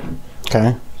were shooting.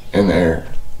 Okay. In the air.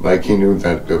 Like he knew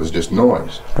that it was just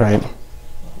noise. Right.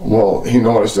 Well, he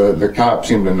noticed, the cop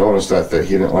seemed to notice that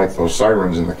he didn't like those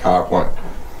sirens, and the cop went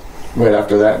right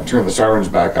after that and turned the sirens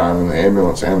back on in the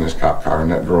ambulance and his cop car,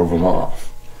 and that drove him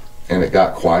off. And it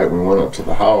got quiet. We went up to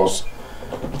the house.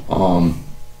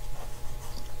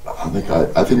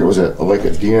 I think it was like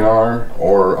a DNR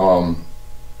or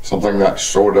something that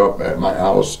showed up at my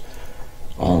house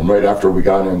right after we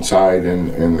got inside,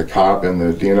 and the cop and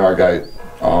the DNR guy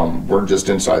were just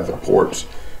inside the porch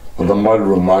of the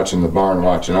mudroom watching the barn,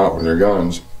 watching out with their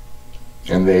guns,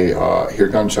 and they hear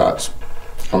gunshots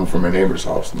come from my neighbor's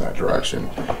house in that direction,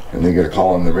 and they get a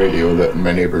call on the radio that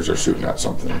my neighbors are shooting at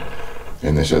something,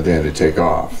 and they said they had to take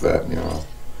off, that, you know,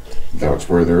 that's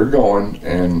where they were going.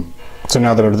 And so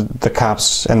now the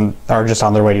cops are just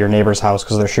on their way to your neighbor's house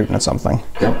because they're shooting at something.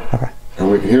 Yep. Okay. And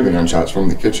we could hear the gunshots from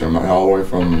the kitchen, all the way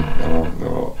from, you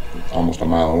know, almost a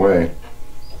mile away.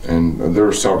 And there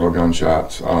were several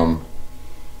gunshots. The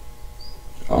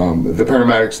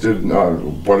paramedics did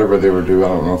whatever they were doing. I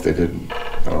don't know if they did, you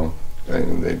know,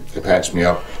 they patched me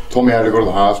up, told me I had to go to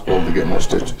the hospital to get more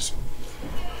stitches.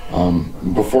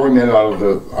 Before we made it out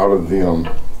of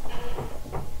the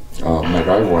my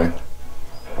driveway,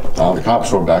 the cops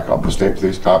showed back up, the state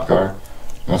police cop car.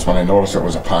 And that's when I noticed it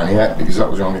was a Pontiac, because that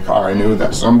was the only car I knew,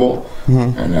 that symbol.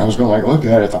 And I was going like, look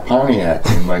at it, it's a Pontiac.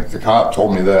 And like the cop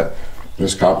told me that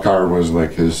this cop car was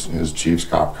like his chief's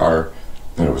cop car,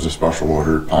 that it was a special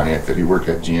order Pontiac, that he worked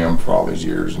at GM for all these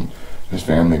years, and his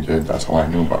family did. That's all I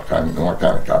knew about what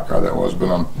kind of cop car that was.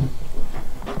 But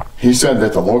he said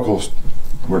that the locals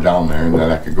were down there and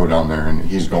that I could go down there, and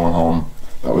he's going home.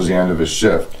 That was the end of his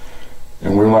shift.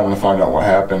 And we wanted to find out what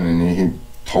happened, and he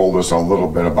told us a little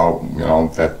bit about, you know,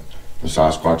 that the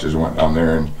Sasquatches went down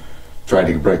there and tried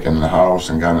to break into the house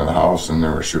and got into the house, and they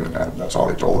were shooting at him. That's all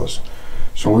he told us.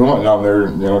 So we went down there,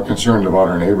 you know, concerned about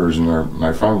our neighbors and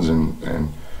my friends, and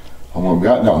when we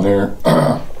got down there,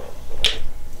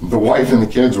 the wife and the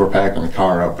kids were packing the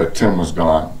car up, but Tim was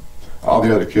gone. All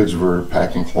the other kids were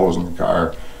packing clothes in the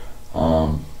car.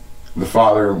 The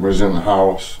father was in the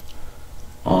house,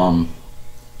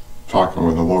 talking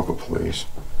with the local police.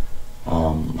 The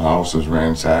house was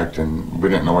ransacked, and we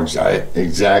didn't know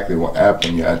exactly what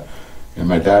happened yet. And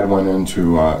my dad went in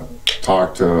to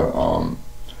talk to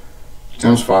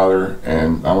Tim's father,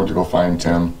 and I went to go find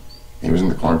Tim. He was in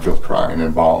the cornfield crying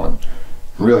and bawling,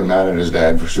 really mad at his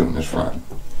dad for shooting his friend.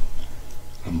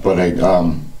 But do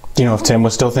you know if Tim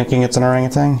was still thinking it's an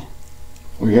orangutan?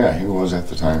 Well, yeah, he was at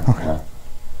the time. Okay. Yeah.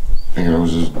 Thinking it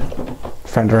was his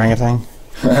friend orangutan.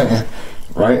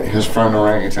 Right, his friend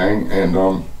orangutan.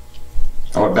 And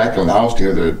I went back to the house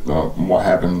to hear what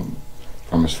happened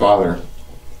from his father.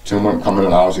 Tim wouldn't come into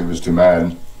the house, he was too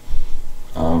mad.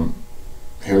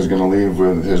 He was going to leave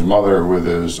with his mother, with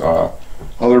his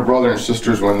other brother and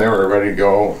sisters when they were ready to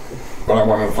go. But I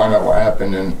wanted to find out what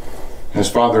happened, and his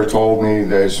father told me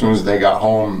that as soon as they got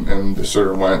home and the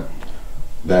sitter went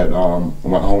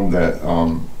home, that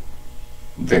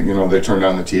they turned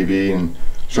on the TV and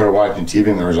started watching TV,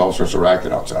 and there was all sorts of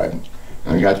racket outside.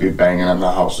 And it got to be banging on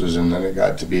the houses, and then it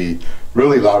got to be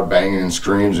really loud banging and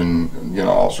screams and, you know,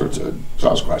 all sorts of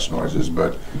Sasquatch noises,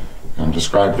 but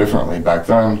described differently back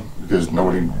then because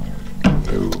nobody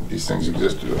knew these things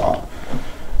existed at all.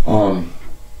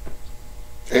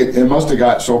 It must have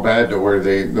got so bad to where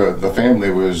the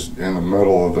family was in the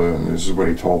middle of this is what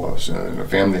he told us, the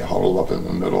family huddled up in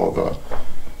the middle of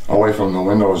away from the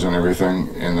windows and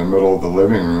everything, in the middle of the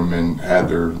living room, and had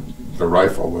their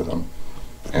rifle with them.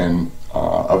 And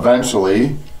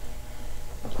eventually,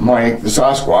 Mike, the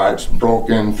Sasquatch, broke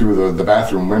in through the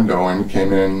bathroom window and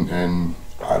came in, and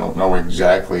I don't know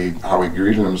exactly how he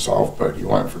greeted himself, but he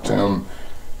went for Tim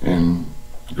and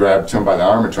grabbed Tim by the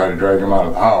arm and tried to drag him out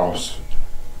of the house.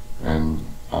 And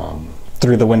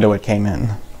through the window it came in.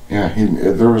 Yeah,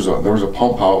 there was a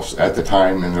pump house at the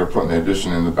time, and they were putting the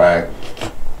addition in the back,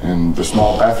 and the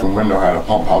small bathroom window had a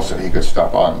pump house that he could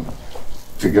step on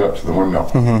to get up to the window.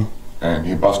 Mm-hmm. And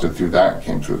he busted through that and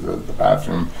came through the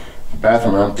bathroom. The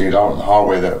bathroom emptied out in the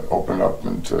hallway that opened up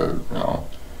into, you know,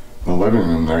 the living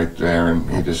room right there,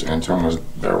 and Tim was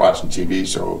there watching TV,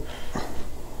 so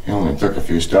he only took a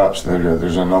few steps.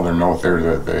 There's another note there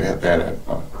that they had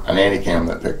an anti-cam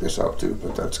that picked this up too,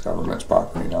 but that's government's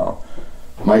property now.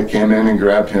 Mike came in and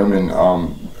grabbed him, and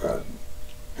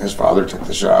his father took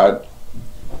the shot,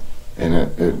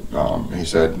 and he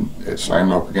said it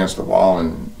slammed up against the wall,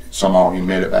 and somehow he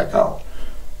made it back out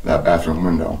that bathroom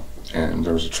window, and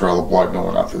there was a trail of blood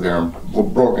going out through there, and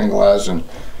broken glass and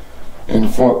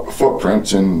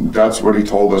footprints, and that's what he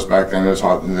told us back then.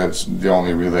 That's the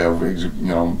only relay of, you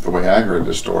know, the way I heard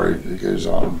the story, because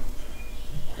you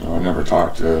know, I never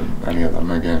talked to any of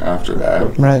them again after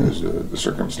that, right, because the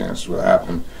circumstances what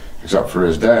happened, except for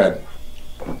his dad.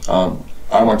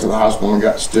 I went to the hospital and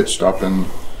got stitched up, and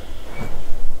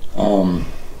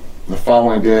the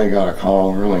following day I got a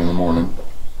call early in the morning,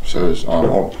 says,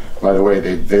 oh, by the way,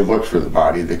 they looked for the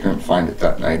body. They couldn't find it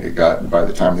that night. By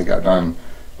the time they got done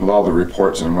with all the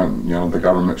reports, and when the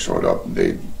government showed up,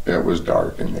 it was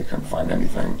dark and they couldn't find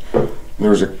anything. There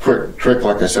was a quick creek,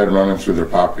 like I said, running through their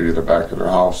property to the back of their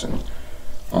house, and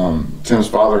Tim's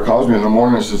father calls me in the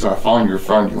morning and says, I found your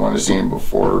friend. You want to see him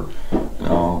before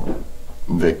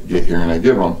they get here? And I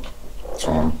give him.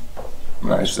 So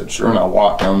and I said, sure, and I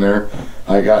walked down there.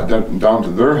 I got down to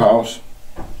their house,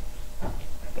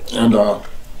 and the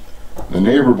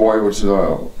neighbor boy, which is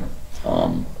a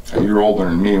year older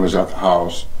than me, was at the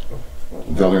house,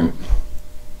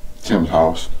 Tim's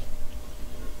house,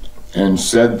 and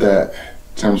said that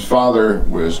Tim's father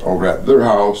was over at their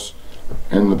house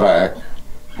in the back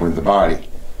with the body.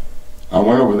 I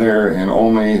went over there, and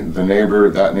only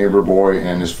that neighbor boy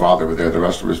and his father were there. The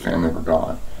rest of his family were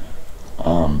gone.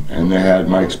 And they had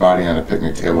Mike's body on a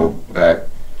picnic table back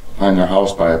behind their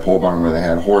house by a pole barn where they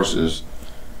had horses.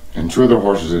 And 2 of their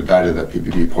horses had died of that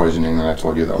PPD poisoning that I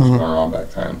told you that was going around back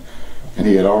then. And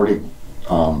he had already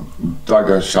dug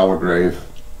a shallow grave.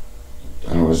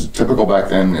 And it was typical back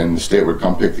then, and the state would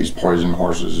come pick these poisoned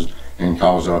horses and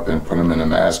cows up and put them in a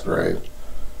mass grave.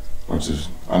 Which is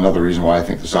another reason why I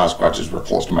think the Sasquatches were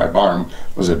close to my barn,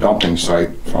 was a dumping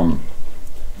site from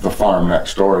the farm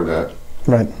next door that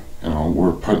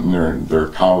were putting their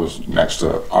cows next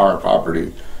to our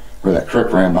property where that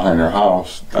creek ran behind their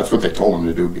house. That's what they told them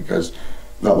to do, because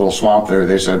that little swamp there,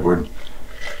 they said, would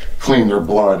clean their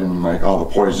blood and like all the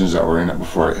poisons that were in it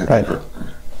before it hit the creek.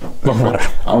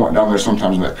 I went down there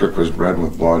sometimes, and that creek was red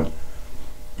with blood,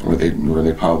 where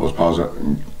they piled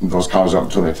those cows up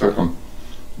until they took them.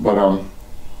 But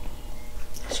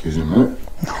excuse me a minute.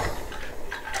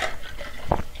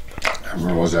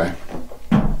 Where was I?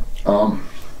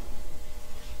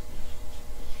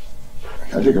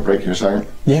 Can I take a break here a second?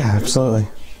 Yeah, absolutely.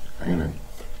 I got a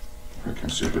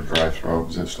freaking super dry throat.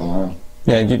 Is that still on?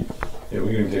 Yeah,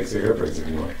 we can take cigarette breaks if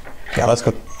you want. Yeah, let's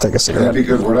go take a cigarette. Yeah,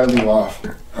 because where I leave off,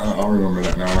 I'll remember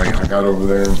that now. I got over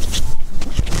there.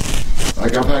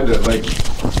 Like I've had to,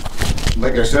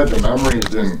 like I said, the memories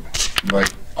didn't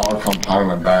all come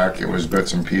piling back. It was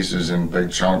bits and pieces in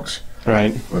big chunks.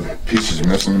 Right. With pieces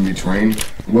missing in between.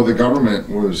 Well, the government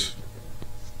was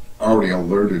already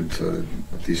alerted to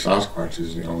these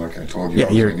Sasquatches, like I told you. Yeah,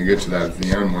 I was going to get to that at the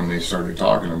end when they started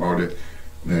talking about it,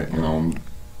 that,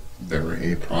 they were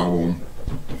a problem.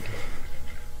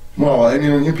 Well,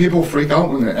 and people freak out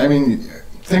when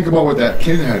think about what that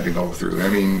kid had to go through.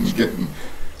 Getting...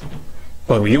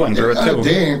 Well, you went through it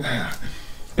too.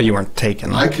 But you weren't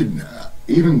taken.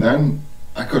 Even then,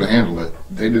 I could have handled it.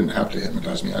 They didn't have to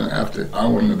hypnotize me. I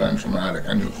wouldn't have been traumatic.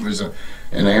 I knew it was an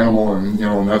animal, and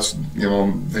that's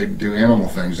they do animal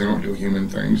things. They don't do human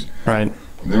things. Right.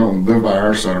 They don't live by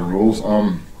our set of rules.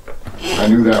 I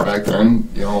knew that back then.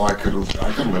 I could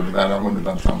have lived with that. I wouldn't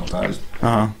have been traumatized.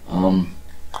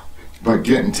 But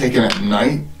getting taken at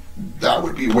night, that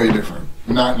would be way different.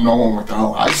 Not knowing what the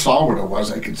hell. I saw what it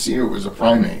was. I could see it was a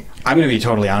primate. I'm going to be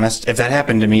totally honest. If that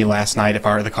happened to me last night, if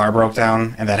the car broke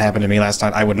down and that happened to me last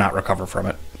night, I would not recover from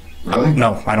it. Really?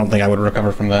 No, I don't think I would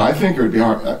recover from that. I think it would be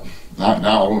hard. Not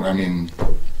now.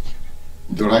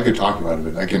 Dude, I could talk about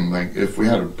it. I can, if we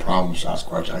had a problem with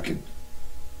Sasquatch, I could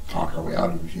talk our way out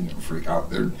of it if you didn't freak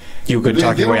out. You could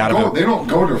talk your way out of it. They don't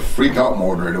go to freak out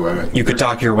mode right away. You could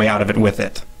talk your way out of it with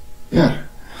it. Yeah.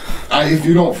 If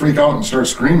you don't freak out and start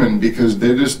screaming, because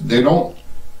they don't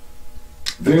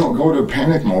go to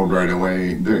panic mode right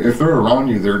away. If they're around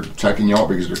you, they're checking you out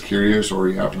because they're curious, or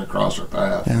you happen to cross their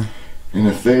path. Yeah. And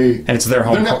if it's their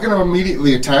home, they're not going to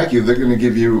immediately attack you. They're going to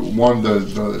give you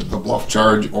the bluff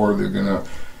charge, or they're going to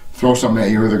throw something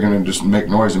at you, or they're going to just make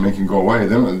noise and make you go away.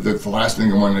 Then the last thing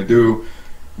they want to do,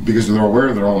 because they're aware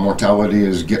of their own mortality,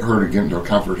 is get her to get into a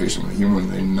confrontation with a human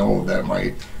they know that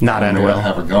might not end well.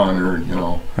 Have a gun, or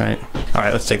Right. All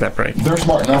right, let's take that break. They're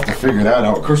smart enough to figure that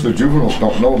out. Of course, the juveniles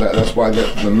don't know that. That's why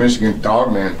the Michigan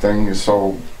Dogman thing is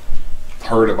so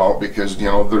heard about, because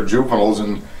they're juveniles,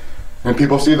 and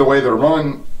people see the way they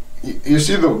run. You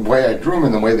see the way I drew them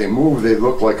and the way they move. They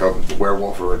look like a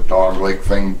werewolf or a dog-like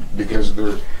thing, because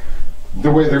the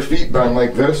way their feet bend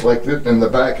like this, in the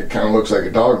back, it kind of looks like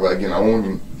a dog leg,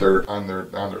 and they're on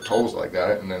their toes like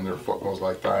that, and then their foot goes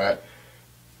like that.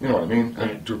 You know what I mean?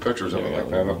 I drew pictures of it like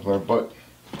that up there, but...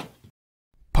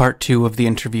 Part 2 of the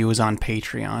interview is on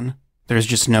Patreon. There's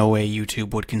just no way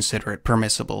YouTube would consider it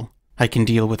permissible. I can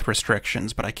deal with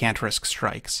restrictions, but I can't risk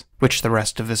strikes, which the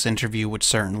rest of this interview would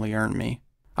certainly earn me.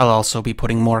 I'll also be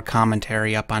putting more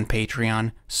commentary up on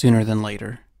Patreon sooner than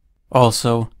later.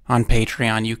 Also, on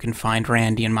Patreon you can find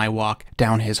Randy and my walk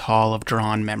down his hall of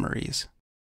drawn memories.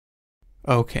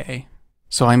 Okay,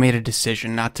 So I made a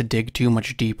decision not to dig too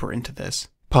much deeper into this,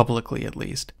 publicly at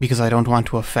least, because I don't want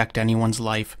to affect anyone's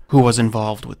life who was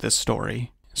involved with this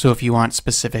story. So if you want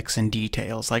specifics and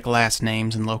details, like last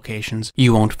names and locations,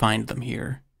 you won't find them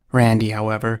here. Randy,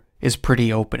 however, is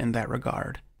pretty open in that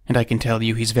regard, and I can tell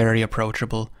you he's very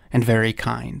approachable and very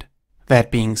kind.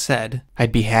 That being said,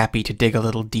 I'd be happy to dig a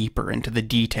little deeper into the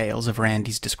details of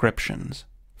Randy's descriptions.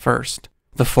 First,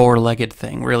 the four-legged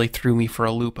thing really threw me for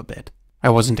a loop a bit. I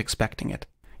wasn't expecting it.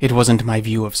 It wasn't my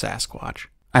view of Sasquatch.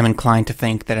 I'm inclined to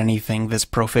think that anything this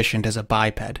proficient as a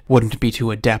biped wouldn't be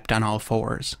too adept on all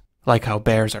fours, like how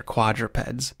bears are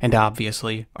quadrupeds, and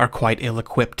obviously are quite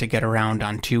ill-equipped to get around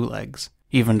on two legs,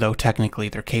 even though technically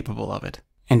they're capable of it,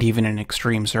 and even in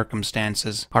extreme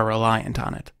circumstances are reliant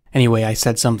on it. Anyway, I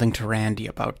said something to Randy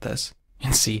about this.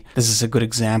 And see, this is a good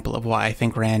example of why I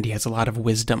think Randy has a lot of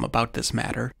wisdom about this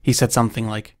matter. He said something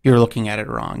like, "You're looking at it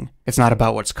wrong. It's not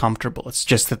about what's comfortable, it's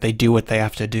just that they do what they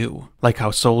have to do, like how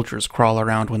soldiers crawl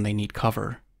around when they need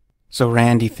cover." So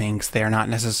Randy thinks they are not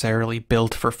necessarily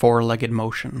built for four-legged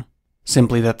motion,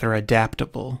 simply that they're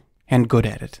adaptable and good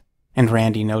at it. And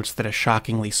Randy notes that a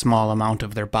shockingly small amount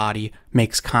of their body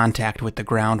makes contact with the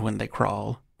ground when they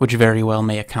crawl, which very well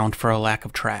may account for a lack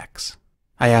of tracks.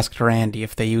 I asked Randy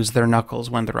if they use their knuckles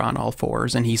when they're on all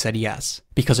fours, and he said yes,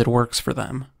 because it works for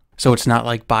them. So it's not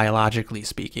like biologically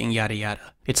speaking, yada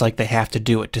yada. It's like they have to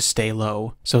do it to stay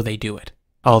low, so they do it.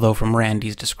 Although from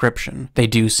Randy's description, they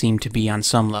do seem to be on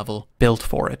some level built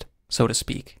for it, so to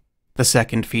speak. The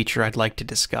second feature I'd like to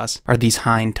discuss are these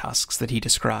hind tusks that he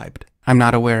described. I'm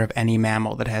not aware of any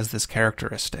mammal that has this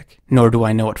characteristic, nor do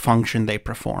I know what function they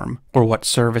perform, or what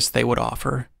service they would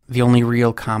offer. The only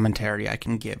real commentary I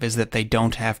can give is that they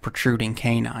don't have protruding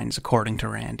canines, according to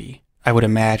Randy. I would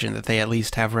imagine that they at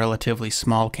least have relatively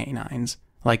small canines,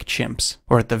 like chimps,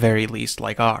 or at the very least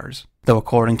like ours, though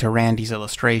according to Randy's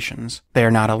illustrations, they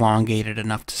are not elongated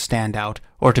enough to stand out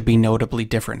or to be notably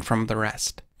different from the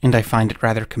rest. And I find it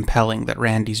rather compelling that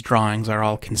Randy's drawings are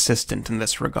all consistent in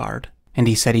this regard. And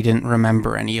he said he didn't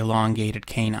remember any elongated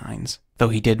canines, though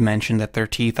he did mention that their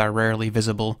teeth are rarely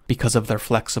visible because of their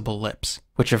flexible lips,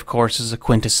 which of course is a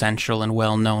quintessential and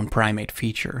well-known primate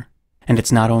feature. And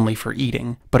it's not only for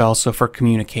eating, but also for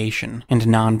communication and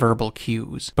nonverbal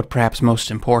cues, but perhaps most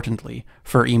importantly,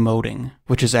 for emoting,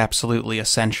 which is absolutely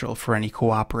essential for any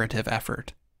cooperative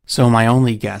effort. So my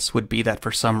only guess would be that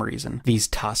for some reason, these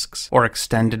tusks, or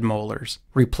extended molars,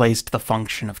 replaced the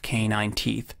function of canine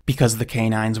teeth because the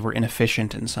canines were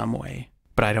inefficient in some way.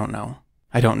 But I don't know.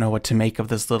 I don't know what to make of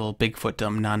this little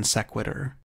Bigfoot-dom non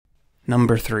sequitur.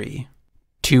 Number 3.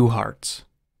 Two hearts.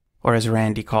 Or as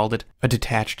Randy called it, a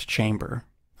detached chamber.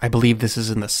 I believe this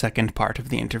is in the second part of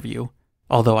the interview,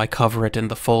 although I cover it in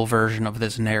the full version of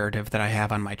this narrative that I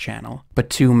have on my channel. But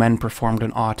two men performed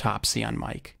an autopsy on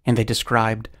Mike, and they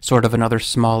described sort of another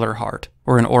smaller heart,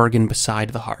 or an organ beside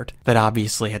the heart, that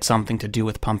obviously had something to do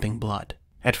with pumping blood.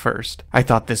 At first, I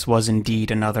thought this was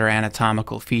indeed another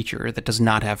anatomical feature that does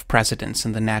not have precedence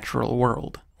in the natural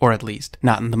world, or at least,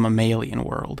 not in the mammalian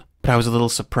world. But I was a little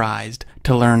surprised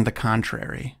to learn the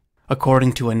contrary.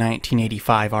 According to a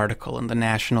 1985 article in the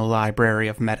National Library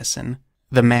of Medicine,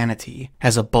 the manatee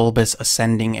has a bulbous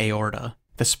ascending aorta.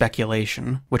 The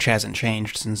speculation, which hasn't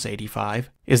changed since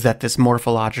 '85, is that this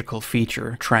morphological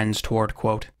feature trends toward,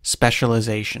 quote,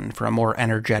 specialization for a more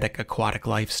energetic aquatic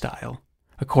lifestyle.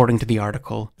 According to the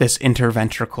article, this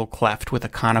interventricle cleft with a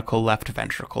conical left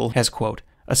ventricle has, quote,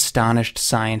 astonished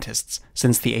scientists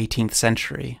since the 18th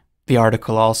century. The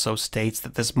article also states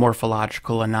that this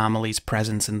morphological anomaly's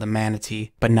presence in the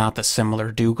manatee, but not the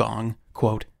similar dugong,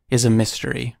 quote, is a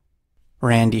mystery.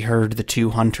 Randy heard the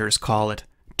two hunters call it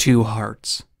two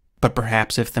hearts, but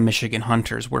perhaps if the Michigan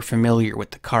hunters were familiar with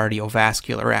the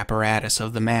cardiovascular apparatus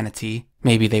of the manatee,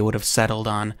 maybe they would have settled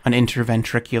on an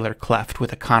interventricular cleft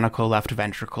with a conical left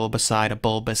ventricle beside a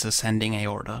bulbous ascending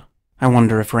aorta. I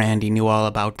wonder if Randy knew all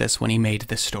about this when he made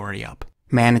this story up.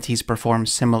 Manatees perform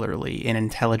similarly in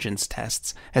intelligence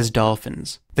tests as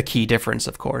dolphins. The key difference,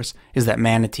 of course, is that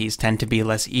manatees tend to be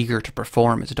less eager to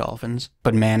perform as dolphins,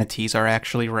 but manatees are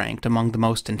actually ranked among the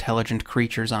most intelligent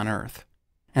creatures on Earth.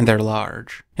 And they're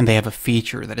large, and they have a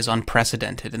feature that is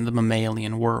unprecedented in the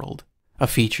mammalian world, a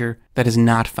feature that is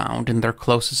not found in their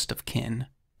closest of kin,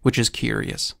 which is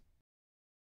curious.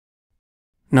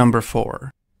 Number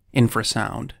 4.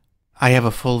 Infrasound. I have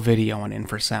a full video on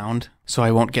infrasound, so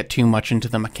I won't get too much into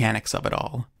the mechanics of it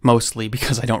all, mostly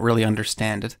because I don't really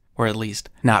understand it, or at least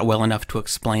not well enough to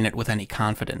explain it with any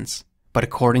confidence. But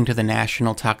according to the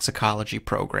National Toxicology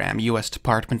Program, U.S.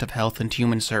 Department of Health and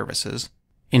Human Services,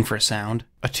 infrasound,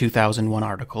 a 2001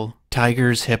 article,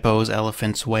 tigers, hippos,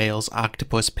 elephants, whales,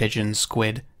 octopus, pigeons,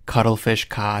 squid, cuttlefish,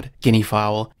 cod, guinea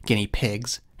fowl, guinea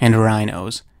pigs, and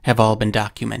rhinos have all been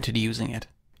documented using it.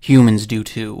 Humans do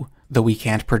too, though we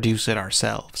can't produce it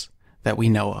ourselves, that we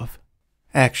know of.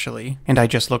 Actually, and I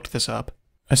just looked this up,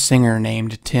 a singer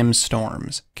named Tim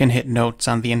Storms can hit notes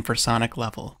on the infrasonic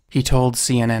level. He told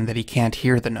CNN that he can't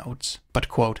hear the notes, but,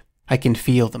 quote, "I can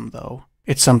feel them, though.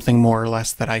 It's something more or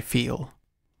less that I feel."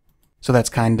 So that's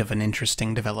kind of an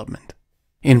interesting development.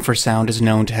 Infrasound is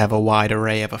known to have a wide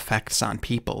array of effects on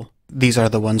people. These are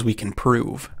the ones we can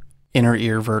prove: inner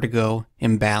ear vertigo,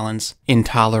 imbalance,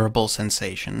 intolerable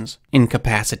sensations,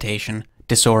 incapacitation,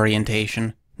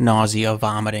 disorientation, nausea,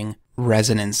 vomiting,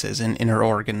 resonances in inner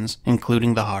organs,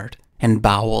 including the heart, and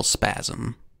bowel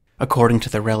spasm. According to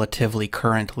the relatively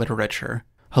current literature,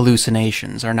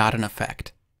 hallucinations are not an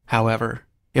effect. However,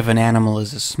 if an animal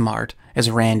is as smart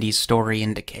as Randy's story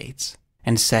indicates,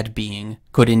 and said being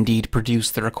could indeed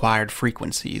produce the required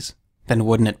frequencies, then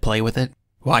wouldn't it play with it?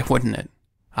 Why wouldn't it?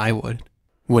 I would.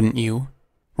 Wouldn't you?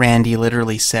 Randy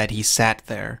literally said he sat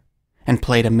there and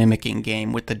played a mimicking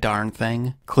game with the darn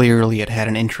thing. Clearly it had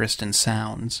an interest in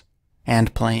sounds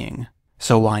and playing,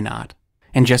 so why not?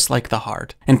 And just like the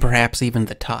heart, and perhaps even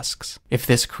the tusks, if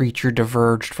this creature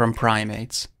diverged from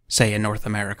primates, say in North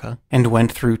America, and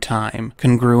went through time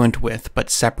congruent with but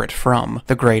separate from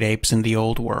the great apes in the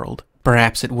old world,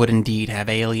 perhaps it would indeed have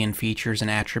alien features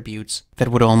and attributes that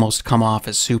would almost come off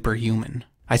as superhuman.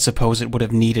 I suppose it would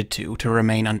have needed to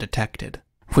remain undetected,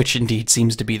 which indeed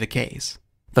seems to be the case.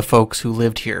 The folks who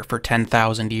lived here for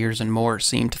 10,000 years and more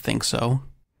seem to think so.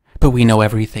 But we know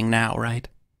everything now, right?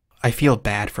 I feel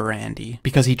bad for Randy,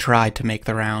 because he tried to make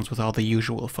the rounds with all the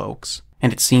usual folks,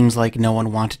 and it seems like no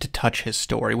one wanted to touch his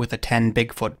story with a 10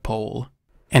 Bigfoot pole.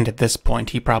 And at this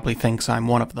point he probably thinks I'm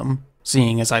one of them,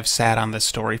 seeing as I've sat on this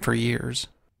story for years.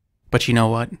 But you know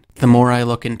what? The more I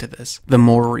look into this, the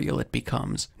more real it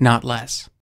becomes, not less.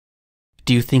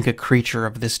 Do you think a creature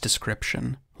of this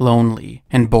description, lonely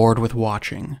and bored with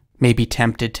watching, may be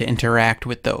tempted to interact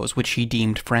with those which he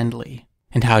deemed friendly?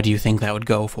 And how do you think that would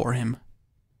go for him?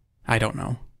 I don't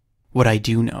know. What I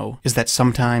do know is that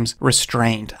sometimes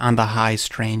restraint on the high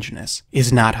strangeness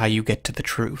is not how you get to the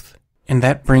truth. And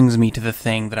that brings me to the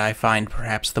thing that I find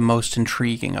perhaps the most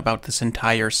intriguing about this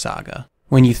entire saga.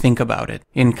 When you think about it,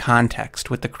 in context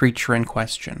with the creature in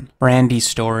question, Randy's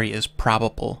story is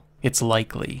probable. It's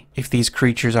likely. If these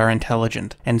creatures are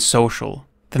intelligent and social,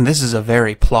 then this is a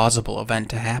very plausible event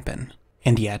to happen.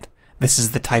 And yet, this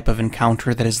is the type of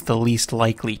encounter that is the least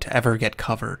likely to ever get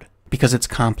covered, because it's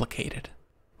complicated,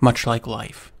 much like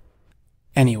life.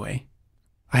 Anyway,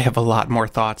 I have a lot more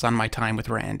thoughts on my time with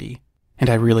Randy, and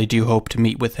I really do hope to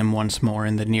meet with him once more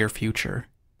in the near future.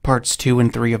 Parts 2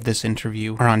 and 3 of this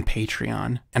interview are on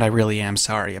Patreon, and I really am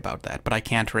sorry about that, but I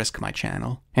can't risk my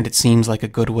channel, and it seems like a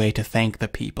good way to thank the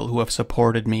people who have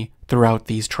supported me throughout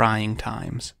these trying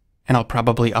times. And I'll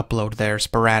probably upload there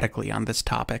sporadically on this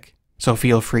topic, so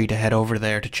feel free to head over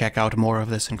there to check out more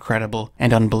of this incredible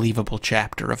and unbelievable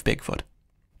chapter of Bigfoot.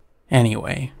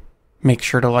 Anyway, make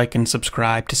sure to like and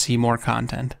subscribe to see more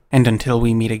content, and until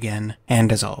we meet again,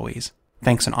 and as always,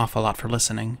 thanks an awful lot for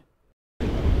listening.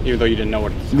 Even though you didn't know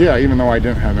what it was? Yeah, even though I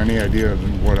didn't have any idea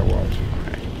of what it was.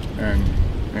 Okay. And,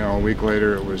 you know, a week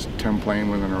later it was Tim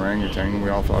playing with an orangutan. We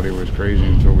all thought he was crazy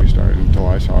until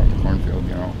I saw it in the cornfield,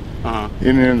 you know.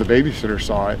 And then the babysitter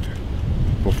saw it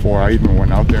before I even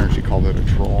went out there, and she called it a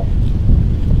troll.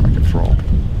 Like a troll.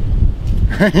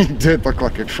 He did look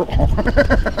like a troll.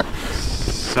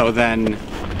 So then,